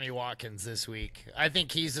start Sammy Watkins this week. I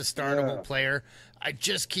think he's a startable player. I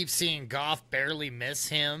just keep seeing Goff barely miss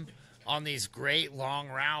him on these great long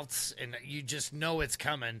routes, and you just know it's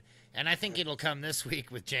coming. And I think it'll come this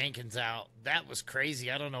week with Jenkins out. That was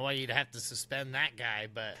crazy. I don't know why you'd have to suspend that guy,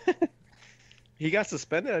 but he got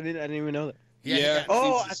suspended. I didn't even know that. Yeah.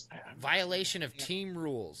 Violation of team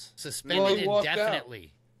rules. Suspended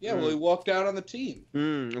indefinitely. Yeah, well, he walked out on the team.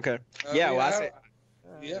 Okay.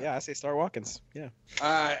 I say start Watkins. Yeah.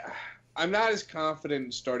 I'm not as confident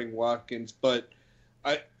in starting Watkins, but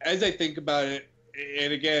as I think about it,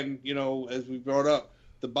 and again, as we brought up,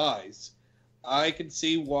 the buys, I can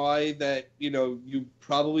see why that, you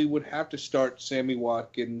probably would have to start Sammy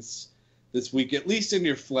Watkins this week, at least in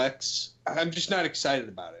your flex. I'm just not excited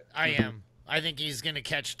about it. I am. I think he's going to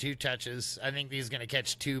catch 2 touches. I think he's going to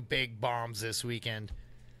catch 2 big bombs this weekend.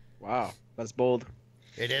 Wow. That's bold.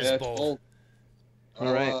 It is bold.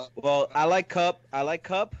 All right. Well, I like Kupp. I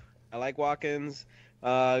like Watkins.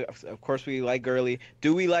 Of course, we like Gurley.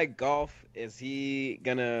 Do we like Goff? Is he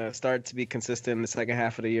going to start to be consistent in the second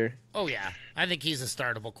half of the year? Oh, yeah. I think he's a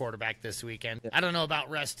startable quarterback this weekend. I don't know about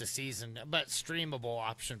rest of season, but streamable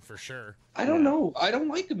option for sure. I don't know. I don't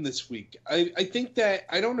like him this week. I think that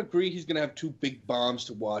I don't agree he's going to have 2 big bombs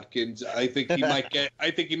to Watkins. I think he might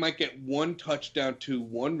get 1 touchdown to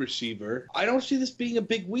 1 receiver. I don't see this being a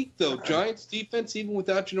big week though. Giants defense, even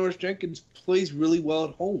without Janoris Jenkins, plays really well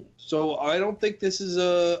at home. So I don't think this is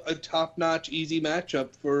a top-notch easy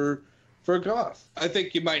matchup for Goff. I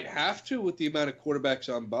think you might have to with the amount of quarterbacks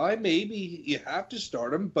on bye. Maybe you have to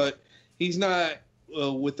start him, but he's not,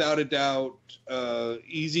 without a doubt,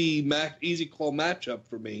 easy call matchup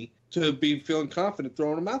for me to be feeling confident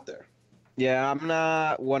throwing him out there. Yeah, I'm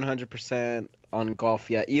not 100% on Goff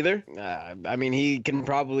yet either. I mean, he can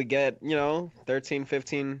probably get, 13,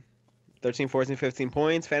 14, 15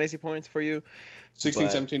 points, fantasy points for you. 16,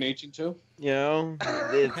 17, 18 too?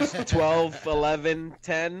 It's 12, 11,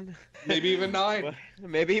 10. Maybe even 9.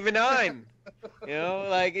 Maybe even 9.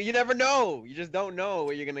 You never know. You just don't know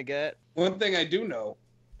what you're going to get. One thing I do know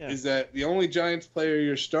is that the only Giants player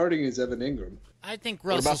you're starting is Evan Ingram. I think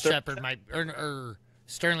Russell Shepard might, or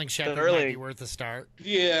Sterling Shepard might be worth a start.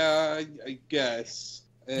 Yeah, I guess.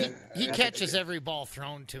 He catches every ball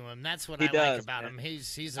thrown to him. That's what I like about him.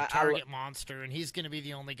 He's a target monster, and he's going to be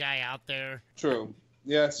the only guy out there. True.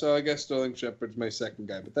 Yeah, so I guess Sterling Shepard's my second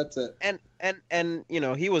guy, but that's it. And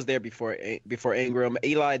he was there before Ingram.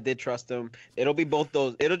 Eli did trust him. It'll be both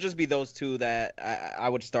those. It'll just be those two that I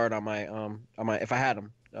would start on my if I had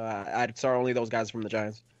them. I'd start only those guys from the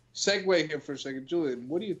Giants. Segue here for a second, Julian.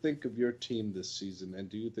 What do you think of your team this season, and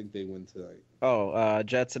do you think they win tonight?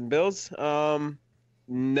 Jets and Bills.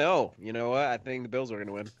 No, you know what? I think the Bills are going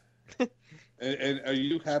to win. and are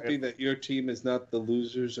you happy that your team is not the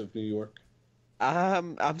losers of New York?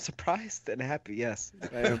 I'm surprised and happy. Yes,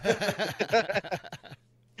 I am.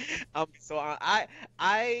 So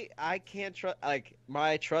I can't trust. Like,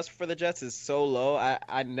 my trust for the Jets is so low.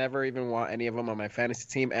 I never even want any of them on my fantasy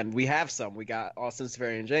team, and we have some. We got Austin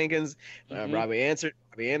Seferian-Jenkins, Robbie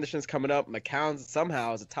Anderson's coming up. McCown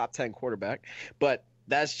somehow is a top 10 quarterback, but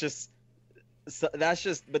that's just.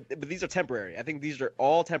 But these are temporary. I think these are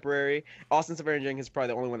all temporary. Austin Seferian-Jenkins is probably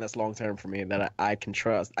the only one that's long term for me that I can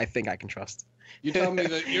trust. I think I can trust. You're telling me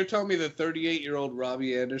that 38-year-old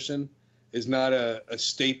Robbie Anderson is not a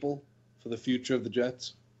staple for the future of the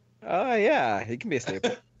Jets? Yeah, he can be a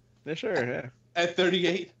staple. Yeah, sure, yeah. At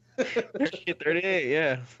 38? 38,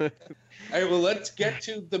 yeah. All right, well, let's get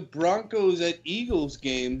to the Broncos at Eagles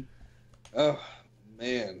game. Oh,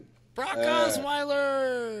 man. Brock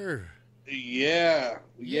Osweiler! Yeah.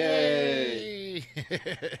 Yay.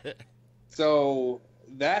 So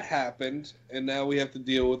that happened, and now we have to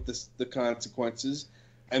deal with the consequences.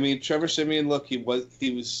 I mean, Trevor Siemian, look, he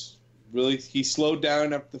slowed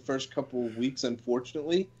down after the first couple of weeks,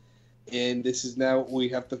 unfortunately, and this is now what we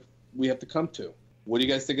have to come to. What do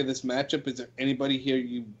you guys think of this matchup? Is there anybody here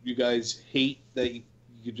you guys hate that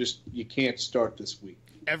you can't start this week?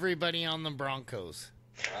 Everybody on the Broncos.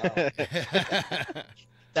 Wow.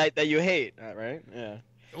 that you hate, right? Yeah.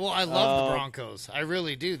 Well, I love the Broncos. I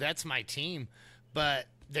really do. That's my team. But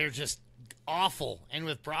they're just awful. And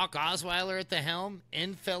with Brock Osweiler at the helm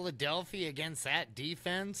in Philadelphia against that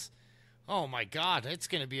defense, oh, my God, it's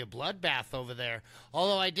going to be a bloodbath over there.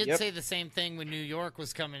 Although I did say the same thing when New York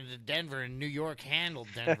was coming to Denver, and New York handled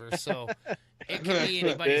Denver. So it can be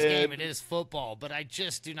anybody's game. It is football. But I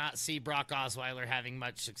just do not see Brock Osweiler having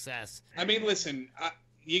much success. I mean, listen,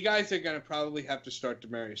 you guys are going to probably have to start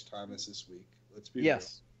Demaryius Thomas this week. Let's be real.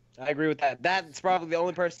 I agree with that. That's probably the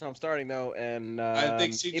only person I'm starting, though. And I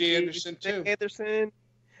think C.J. Anderson, too.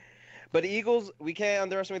 But the Eagles, we can't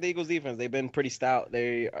underestimate the Eagles' defense. They've been pretty stout.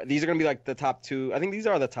 These are going to be like the top two. I think these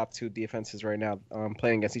are the top two defenses right now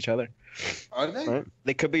playing against each other. Are they? Right?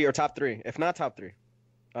 They could be your top three, if not top three.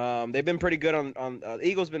 They've been pretty good on the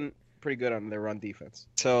Eagles been pretty good on their run defense.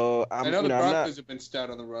 So I know the Broncos have been stout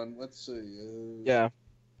on the run. Let's see.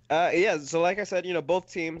 So like I said,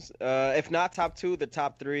 both teams, if not top two, the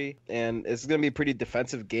top three, and it's going to be a pretty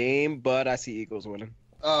defensive game, but I see Eagles winning.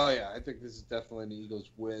 Oh, yeah, I think this is definitely an Eagles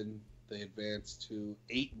win. They advanced to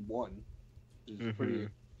 8-1, which is pretty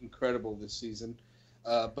incredible this season.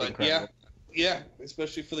 But incredible. Yeah,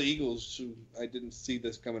 especially for the Eagles, who I didn't see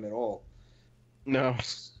this coming at all. No.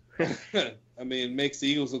 I mean, it makes the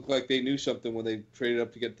Eagles look like they knew something when they traded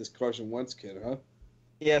up to get this Carson Wentz kid, huh?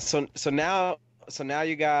 Yeah, so now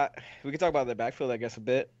you got – we can talk about the backfield, I guess, a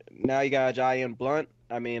bit. Now you got Ajayi and Blunt.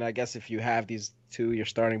 I mean, I guess if you have these two, you're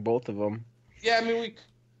starting both of them. Yeah, I mean, we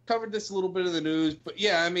covered this a little bit in the news. But,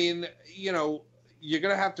 yeah, I mean, you're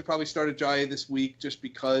going to have to probably start Ajayi this week just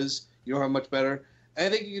because you don't have much better.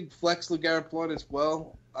 And I think you can flex LeGarrette Blunt as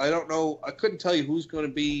well. I don't know. I couldn't tell you who's going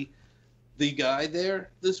to be the guy there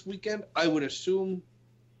this weekend. I would assume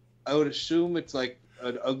it's like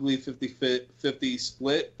an ugly 50-50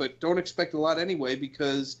 split, but don't expect a lot anyway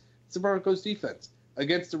because it's the Broncos defense.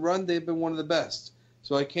 Against the run, they've been one of the best.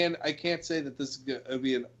 So I can't say that this is going to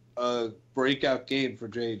be a breakout game for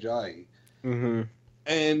Jay Ajayi. Mm-hmm.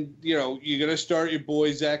 And, you're going to start your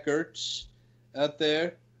boy Zach Ertz out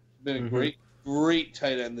there. Been a great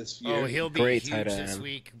tight end this year. Oh, he'll be huge this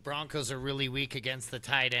week. Broncos are really weak against the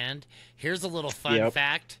tight end. Here's a little fun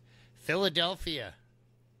fact. Philadelphia,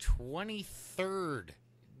 23rd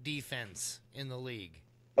defense in the league.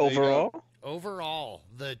 Overall? Overall,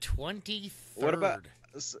 the 23rd. What about...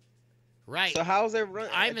 Right. So how's it run?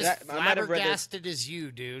 I'm as flabbergasted as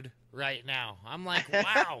you, dude, right now. I'm like,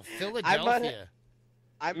 wow, Philadelphia.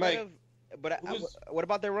 I might have... But what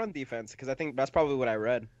about their run defense? Because I think that's probably what I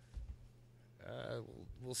read.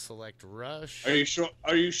 We'll select rush. Are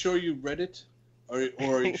you sure you read it? Or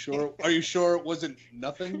are you sure? Are you sure it wasn't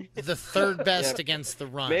nothing? The third best against the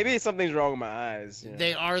run. Maybe something's wrong with my eyes.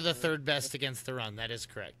 They are the third best against the run. That is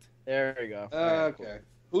correct. There we go. Okay.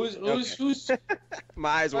 Who's my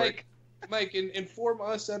eyes work. Mike, inform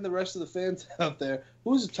us and the rest of the fans out there,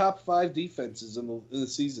 who's the top 5 defenses in the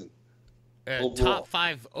season? Top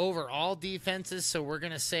 5 overall defenses, so we're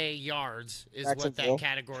going to say yards is what that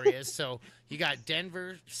category is. So you got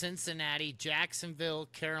Denver, Cincinnati, Jacksonville,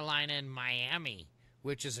 Carolina, and Miami,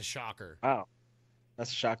 which is a shocker. Wow.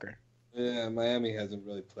 That's a shocker. Yeah, Miami hasn't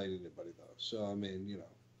really played anybody, though. So, I mean, you know.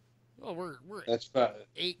 Well, we're that's fine.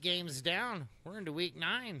 8 games down. We're into week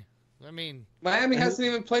 9. I mean, Miami hasn't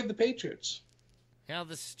even played the Patriots. Yeah,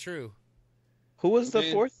 this is true. Who was the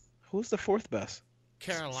fourth? Who's the fourth best?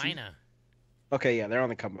 Carolina. Okay, yeah, they're on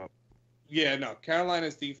the come up. Yeah, no,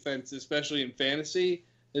 Carolina's defense, especially in fantasy,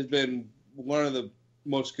 has been one of the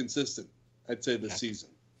most consistent, I'd say, this season.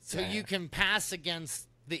 So you can pass against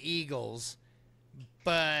the Eagles,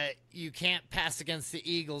 but you can't pass against the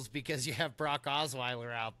Eagles because you have Brock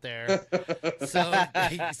Osweiler out there.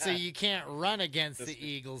 so you can't run against the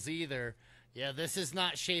Eagles either. Yeah, this is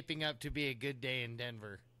not shaping up to be a good day in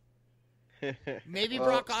Denver. Maybe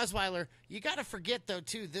Brock Osweiler. You got to forget, though,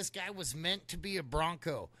 too, this guy was meant to be a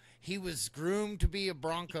Bronco. He was groomed to be a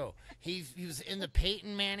Bronco. He was in the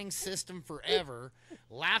Peyton Manning system forever,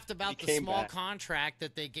 laughed about the small contract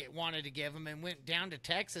that they wanted to give him, and went down to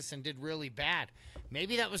Texas and did really bad.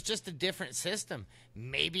 Maybe that was just a different system.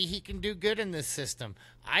 Maybe he can do good in this system.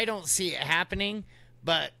 I don't see it happening,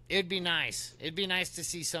 but it'd be nice. It'd be nice to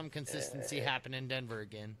see some consistency happen in Denver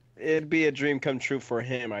again. It'd be a dream come true for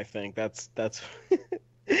him, I think. That's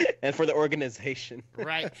and for the organization.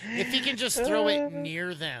 Right. If he can just throw it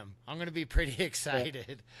near them, I'm going to be pretty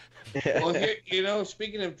excited. Well, here,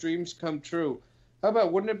 speaking of dreams come true, how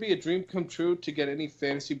about, wouldn't it be a dream come true to get any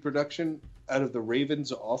fantasy production out of the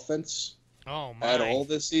Ravens offense at all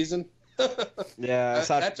this season? Yeah.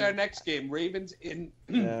 That's our next game, Ravens in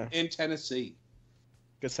Tennessee.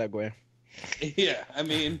 Good segue. Yeah, I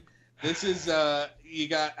mean, this is you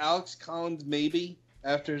got Alex Collins maybe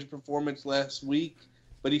after his performance last week,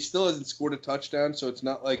 but he still hasn't scored a touchdown, so it's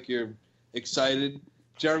not like you're excited.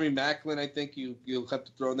 Jeremy Maclin, I think you'll have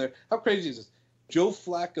to throw in there. How crazy is this? Joe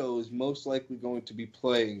Flacco is most likely going to be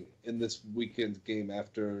playing in this weekend's game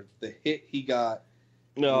after the hit he got.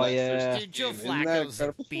 No, yeah. Dude, Joe Flacco's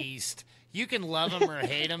a beast. You can love him or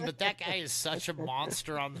hate him, but that guy is such a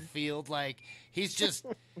monster on the field. Like, he's just,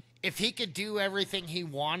 if he could do everything he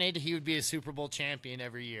wanted, he would be a Super Bowl champion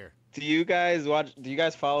every year. Do you guys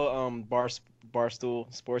follow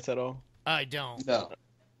Barstool Sports at all? I don't. No.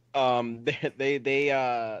 They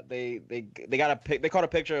caught a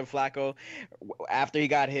picture of Flacco after he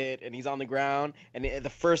got hit, and he's on the ground, and the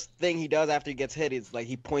first thing he does after he gets hit is like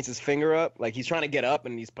he points his finger up, like he's trying to get up,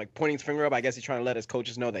 and he's like pointing his finger up. I guess he's trying to let his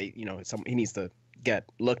coaches know that he needs to get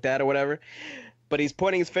looked at or whatever. But he's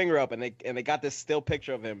pointing his finger up, and they got this still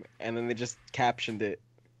picture of him, and then they just captioned it.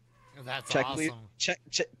 That's check, awesome. Please.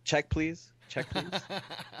 Check, please. Check, please.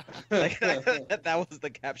 Like, that was the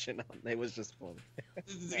caption. It was just fun.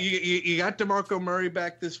 You got DeMarco Murray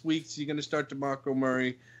back this week, so you're going to start DeMarco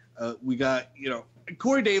Murray. We got,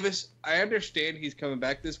 Corey Davis. I understand he's coming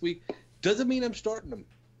back this week. Doesn't mean I'm starting him.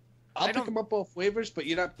 I'll pick him up off waivers, but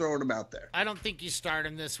you're not throwing him out there. I don't think you start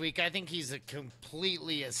him this week. I think he's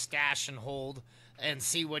completely a stash and hold and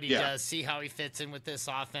see what he does, see how he fits in with this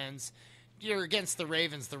offense. You're against the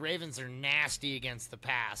Ravens. The Ravens are nasty against the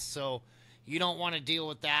pass, so you don't want to deal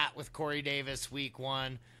with that with Corey Davis week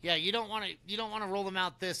 1. Yeah, you don't want to roll them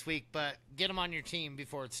out this week, but get them on your team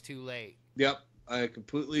before it's too late. Yep, I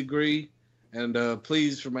completely agree. And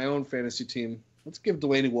please, for my own fantasy team, let's give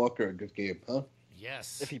Delaney Walker a good game, huh?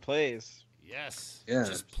 Yes. If he plays. Yes. Yeah.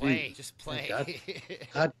 Just play. Just play.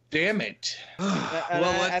 God damn it.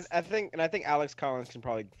 I think Alex Collins can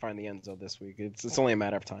probably find the end zone this week. It's only a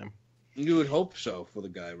matter of time. You would hope so for the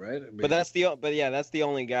guy, right? I mean, that's the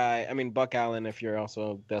only guy. I mean, Buck Allen, if you're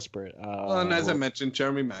also desperate. And as I mentioned,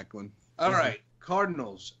 Jeremy Maclin. All right,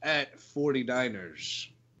 Cardinals at 49ers.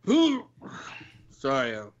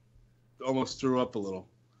 Sorry, I almost threw up a little.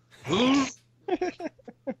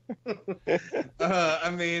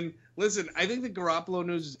 I mean, listen, I think the Garoppolo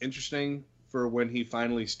news is interesting for when he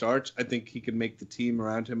finally starts. I think he can make the team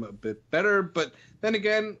around him a bit better. But then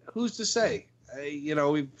again, who's to say?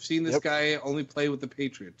 We've seen this guy only play with the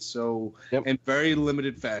Patriots, so in very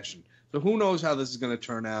limited fashion. So who knows how this is going to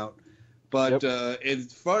turn out. But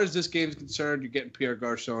as far as this game is concerned, you're getting Pierre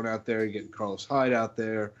Garçon out there, you're getting Carlos Hyde out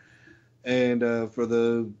there. And for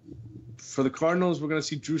the Cardinals, we're going to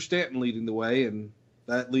see Drew Stanton leading the way, and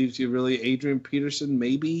that leaves you really Adrian Peterson,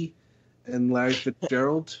 maybe, and Larry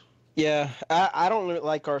Fitzgerald. Yeah, I don't really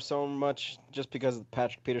like Garcon much just because of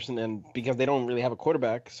Patrick Peterson and because they don't really have a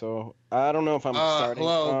quarterback. So I don't know if I'm starting.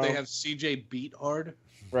 They have CJ Beathard.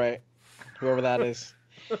 Right, whoever that is.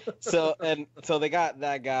 So they got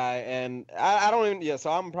that guy, and I don't even. Yeah,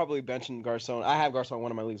 so I'm probably benching Garcon. I have Garcon in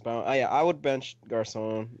one of my leagues, but I would bench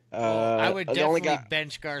Garcon. I would the only definitely guy.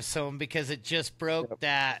 bench Garcon because it just broke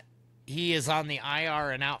that he is on the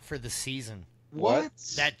IR and out for the season. What?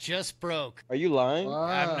 That just broke. Are you lying? Wow.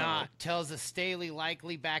 I'm not. Tells us Staley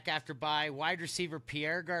likely back after bye. Wide receiver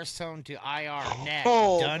Pierre Garcon to IR next.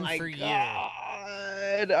 Oh Done my for you.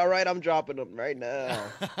 God! All right, I'm dropping him right now.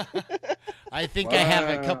 I think I have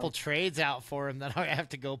a couple trades out for him that I have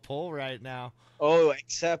to go pull right now. Oh,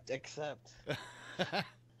 accept.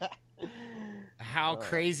 How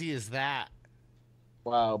crazy is that?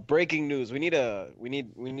 Wow! Breaking news. We need.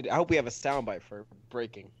 I hope we have a soundbite for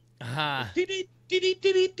breaking. There you See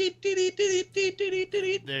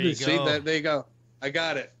go. that? There you go. I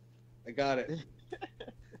got it.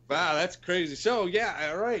 Wow, that's crazy. So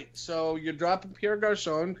yeah, all right. So you're dropping Pierre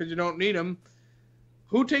Garcon because you don't need him.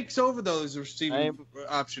 Who takes over those receiving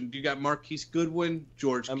option? You got Marquise Goodwin,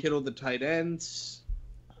 George Kittle, the tight ends,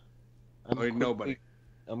 or nobody?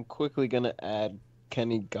 I'm quickly gonna add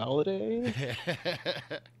Kenny Galladay.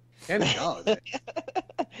 Kenny Galladay.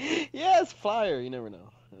 Yes, flyer. You never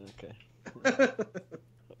know. Okay.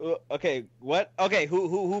 Okay. What? Okay.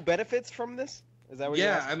 Who benefits from this? Is that what you're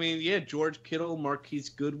asking? I mean, George Kittle, Marquise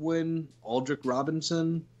Goodwin, Aldrick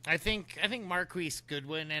Robinson. I think Marquise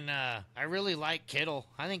Goodwin and I really like Kittle.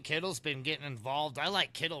 I think Kittle's been getting involved. I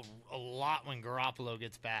like Kittle a lot when Garoppolo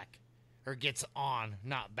gets back. Or gets on,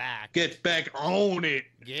 not back. Gets back on it.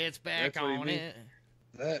 Gets back That's what on he it.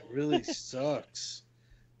 That really sucks.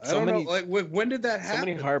 I So don't many- know. Like, when did that happen? So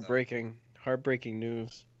many heartbreaking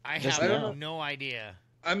news. I Just have now. no idea.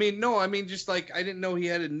 I mean, no. I mean, just like I didn't know he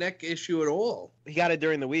had a neck issue at all. He got it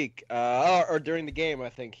during the week, or during the game. I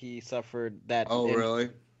think he suffered that. Oh, really?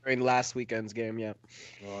 During last weekend's game, yeah.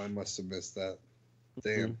 Oh, I must have missed that.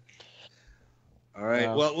 Damn. Mm-hmm. All right.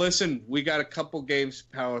 Wow. Well, listen, we got a couple games to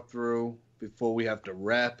power through before we have to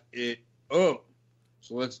wrap it up.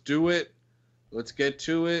 So let's do it. Let's get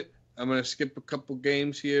to it. I'm going to skip a couple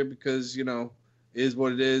games here because, it is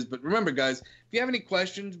what it is. But remember, guys, if you have any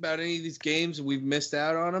questions about any of these games and we've missed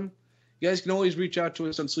out on them, you guys can always reach out to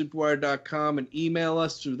us on sleeperwire.com and email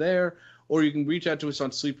us through there. Or you can reach out to us on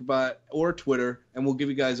SleeperBot or Twitter, and we'll give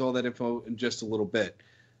you guys all that info in just a little bit.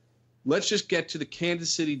 Let's just get to the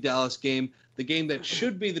Kansas City-Dallas game, the game that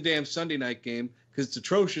should be the damn Sunday night game because it's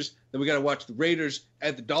atrocious. Then we got to watch the Raiders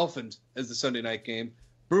at the Dolphins as the Sunday night game.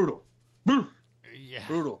 Brutal. Yeah.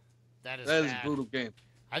 Brutal. That is a bad. brutal game.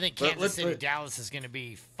 I think But Kansas City Dallas is going to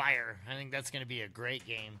be fire. I think that's going to be a great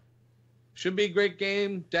game. Should be a great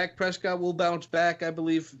game. Dak Prescott will bounce back, I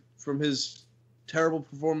believe, from his terrible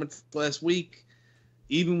performance last week.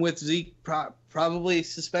 Even with Zeke probably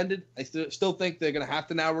suspended, I still think they're going to have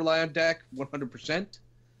to now rely on Dak 100%.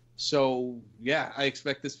 So, yeah, I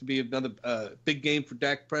expect this to be another big game for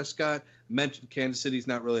Dak Prescott. I mentioned Kansas City's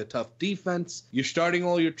not really a tough defense. You're starting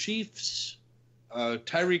all your Chiefs.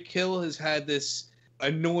 Tyreek Hill has had this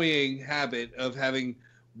annoying habit of having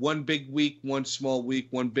one big week, one small week,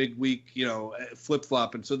 one big week,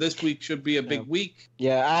 flip-flopping. So this week should be a big week.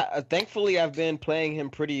 Yeah, thankfully I've been playing him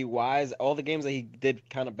pretty wise. All the games that he did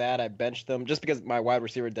kind of bad, I benched them just because my wide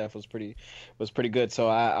receiver depth was pretty good. So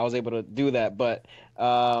I was able to do that. But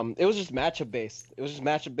it was just matchup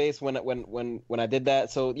based. When I did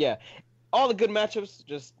that. So yeah, all the good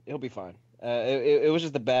matchups, he'll be fine. It was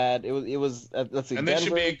just the bad. It was let's see. And Denver, this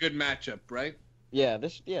should be a good matchup, right? Yeah,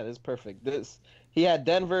 this is perfect. He had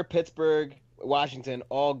Denver, Pittsburgh, Washington,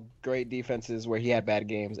 all great defenses where he had bad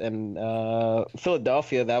games, and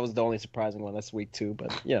Philadelphia, that was the only surprising one this week too.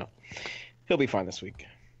 But he'll be fine this week.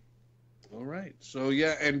 All right. So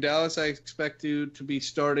yeah, and Dallas, I expect to be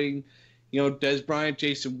starting, Des Bryant,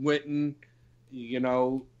 Jason Witten,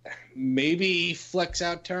 maybe flex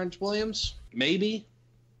out Terrence Williams, maybe.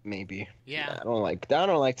 Yeah. I don't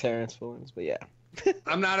like Terrence Williams, but yeah.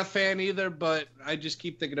 I'm not a fan either, but I just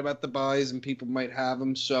keep thinking about the buys and people might have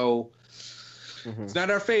them. So It's not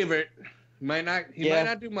our favorite. He might not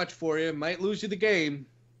do much for you. Might lose you the game,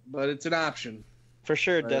 but it's an option. For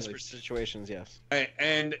sure, Right, desperate least. situations, yes. All right,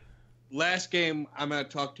 and last game I'm going to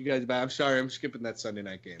talk to you guys about. I'm sorry, I'm skipping that Sunday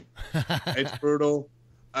night game. It's brutal.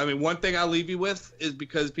 I mean, one thing I'll leave you with is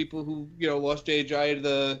because people who, lost J.J. to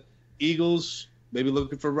the Eagles, maybe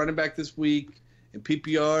looking for a running back this week. In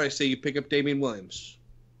PPR, I say you pick up Damian Williams.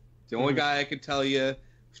 The only guy I can tell you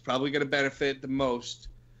who's probably going to benefit the most.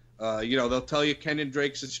 They'll tell you Kenyon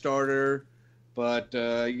Drake's a starter, but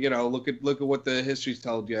look at what the history's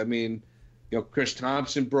told you. I mean, Chris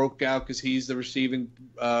Thompson broke out because he's the receiving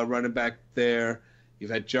running back there.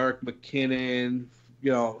 You've had Jerick McKinnon.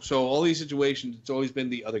 So all these situations, it's always been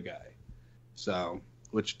the other guy. So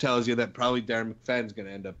which tells you that probably Darren McFadden's going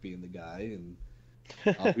to end up being the guy, and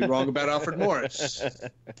I'll be wrong about Alfred Morris.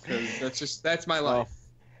 That's my life.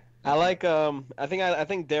 I like I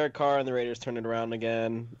think Derek Carr and the Raiders turned it around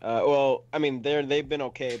again. Well, I mean they've been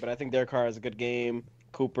okay, but I think Derek Carr has a good game.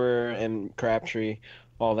 Cooper and Crabtree,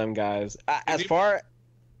 all them guys. As far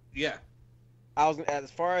as the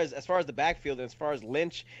backfield, as far as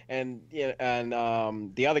Lynch and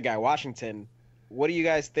the other guy Washington, what do you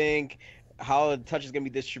guys think? How the touch is going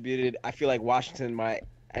to be distributed? I feel like Washington might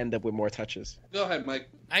end up with more touches. Go ahead, Mike.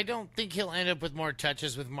 I don't think he'll end up with more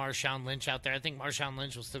touches with Marshawn Lynch out there. I think Marshawn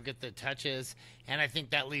Lynch will still get the touches, and I think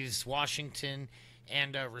that leaves Washington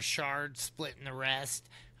and Richard splitting the rest.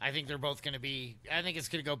 I think they're both going to be – I think it's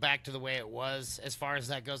going to go back to the way it was as far as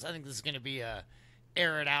that goes. I think this is going to be a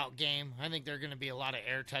air-it-out game. I think there are going to be a lot of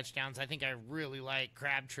air touchdowns. I think I really like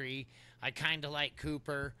Crabtree. I kind of like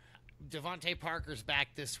Cooper. Devontae Parker's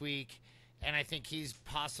back this week, and I think he's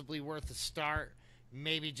possibly worth a start,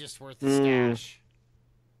 maybe just worth a stash.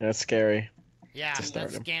 That's scary. Yeah,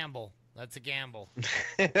 that's a gamble. That's a gamble.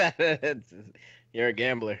 You're a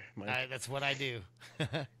gambler, Mike. That's what I do.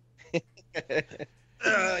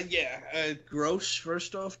 Gross,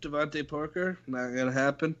 first off, Devontae Parker, not going to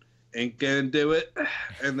happen. Ain't going to do it.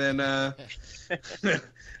 And then, I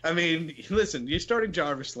mean, listen, you're starting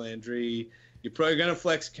Jarvis Landry. You're probably going to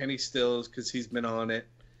flex Kenny Stills because he's been on it.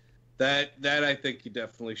 That I think you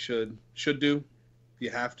definitely should do. You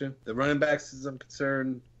have to. The running backs, as I'm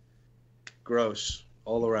concerned, gross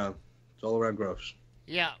all around. It's all around gross.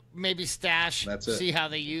 Yeah, maybe stash. That's it. See how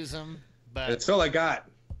they use them. But that's all I got.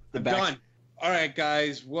 I'm done. All right,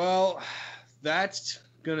 guys. Well, that's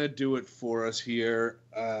gonna do it for us here.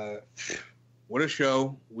 What a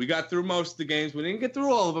show! We got through most of the games. We didn't get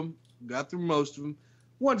through all of them. We got through most of them.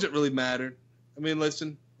 Ones that really mattered. I mean,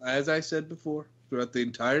 listen. As I said before, throughout the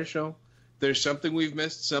entire show, if there's something we've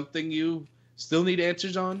missed, something you still need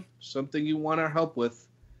answers on, something you want our help with,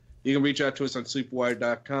 you can reach out to us on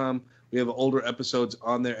sleepwire.com. We have older episodes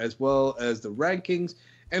on there as well as the rankings.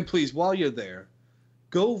 And please, while you're there,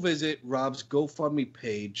 go visit Rob's GoFundMe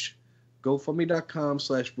page,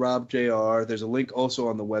 gofundme.com/RobJR. There's a link also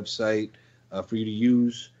on the website for you to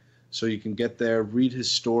use so you can get there, read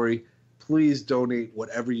his story. Please donate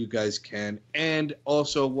whatever you guys can. And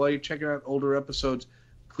also, while you're checking out older episodes,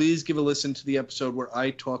 please give a listen to the episode where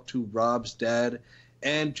I talked to Rob's dad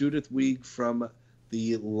and Judith Weig from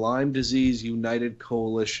the Lyme Disease United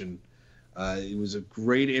Coalition. It was a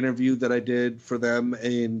great interview that I did for them,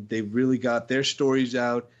 and they really got their stories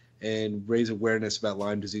out and raise awareness about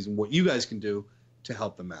Lyme disease and what you guys can do to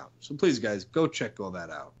help them out. So please, guys, go check all that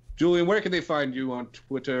out. Julian, where can they find you on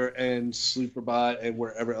Twitter and SleeperBot and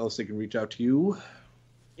wherever else they can reach out to you?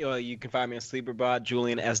 You can find me on SleeperBot,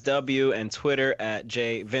 Julian SW, and Twitter at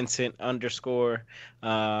JVincent_.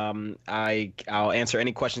 I'll answer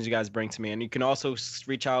any questions you guys bring to me. And you can also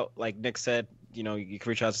reach out, like Nick said, you can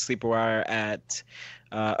reach out to Sleeperwire at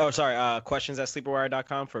questions at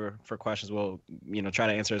sleeperwire.com for questions. We'll try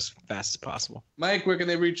to answer as fast as possible. Mike, where can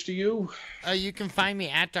they reach to you? You can find me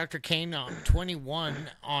at Dr. Kane on 21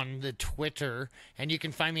 on the Twitter, and you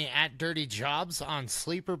can find me at Dirty Jobs on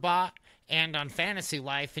SleeperBot and on Fantasy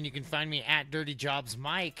Life, and you can find me at Dirty Jobs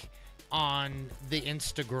Mike on the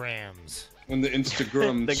Instagrams. On the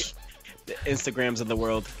Instagrams. the Instagrams of the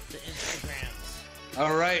world. The Instagrams.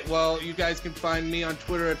 All right, well, you guys can find me on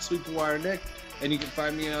Twitter at SleeperWireNick, and you can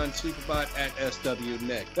find me on SleeperBot at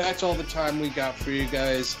SWNick. That's all the time we got for you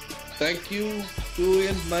guys. Thank you,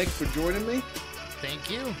 Julian, Mike, for joining me. Thank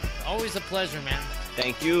you. Always a pleasure, man.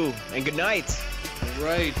 Thank you, and good night. All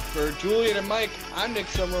right, for Julian and Mike, I'm Nick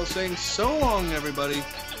Summerall saying so long, everybody.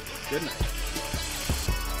 Good night.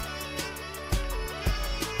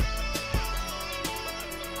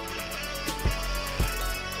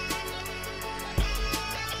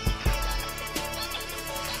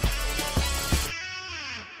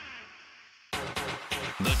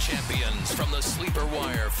 Champions from the Sleeper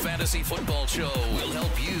Wire Fantasy Football Show will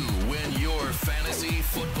help you win your fantasy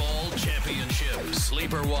football championship.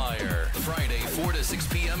 Sleeper Wire, Friday 4 to 6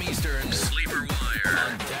 p.m. Eastern. Sleeper Wire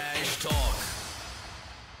on Dash Talk.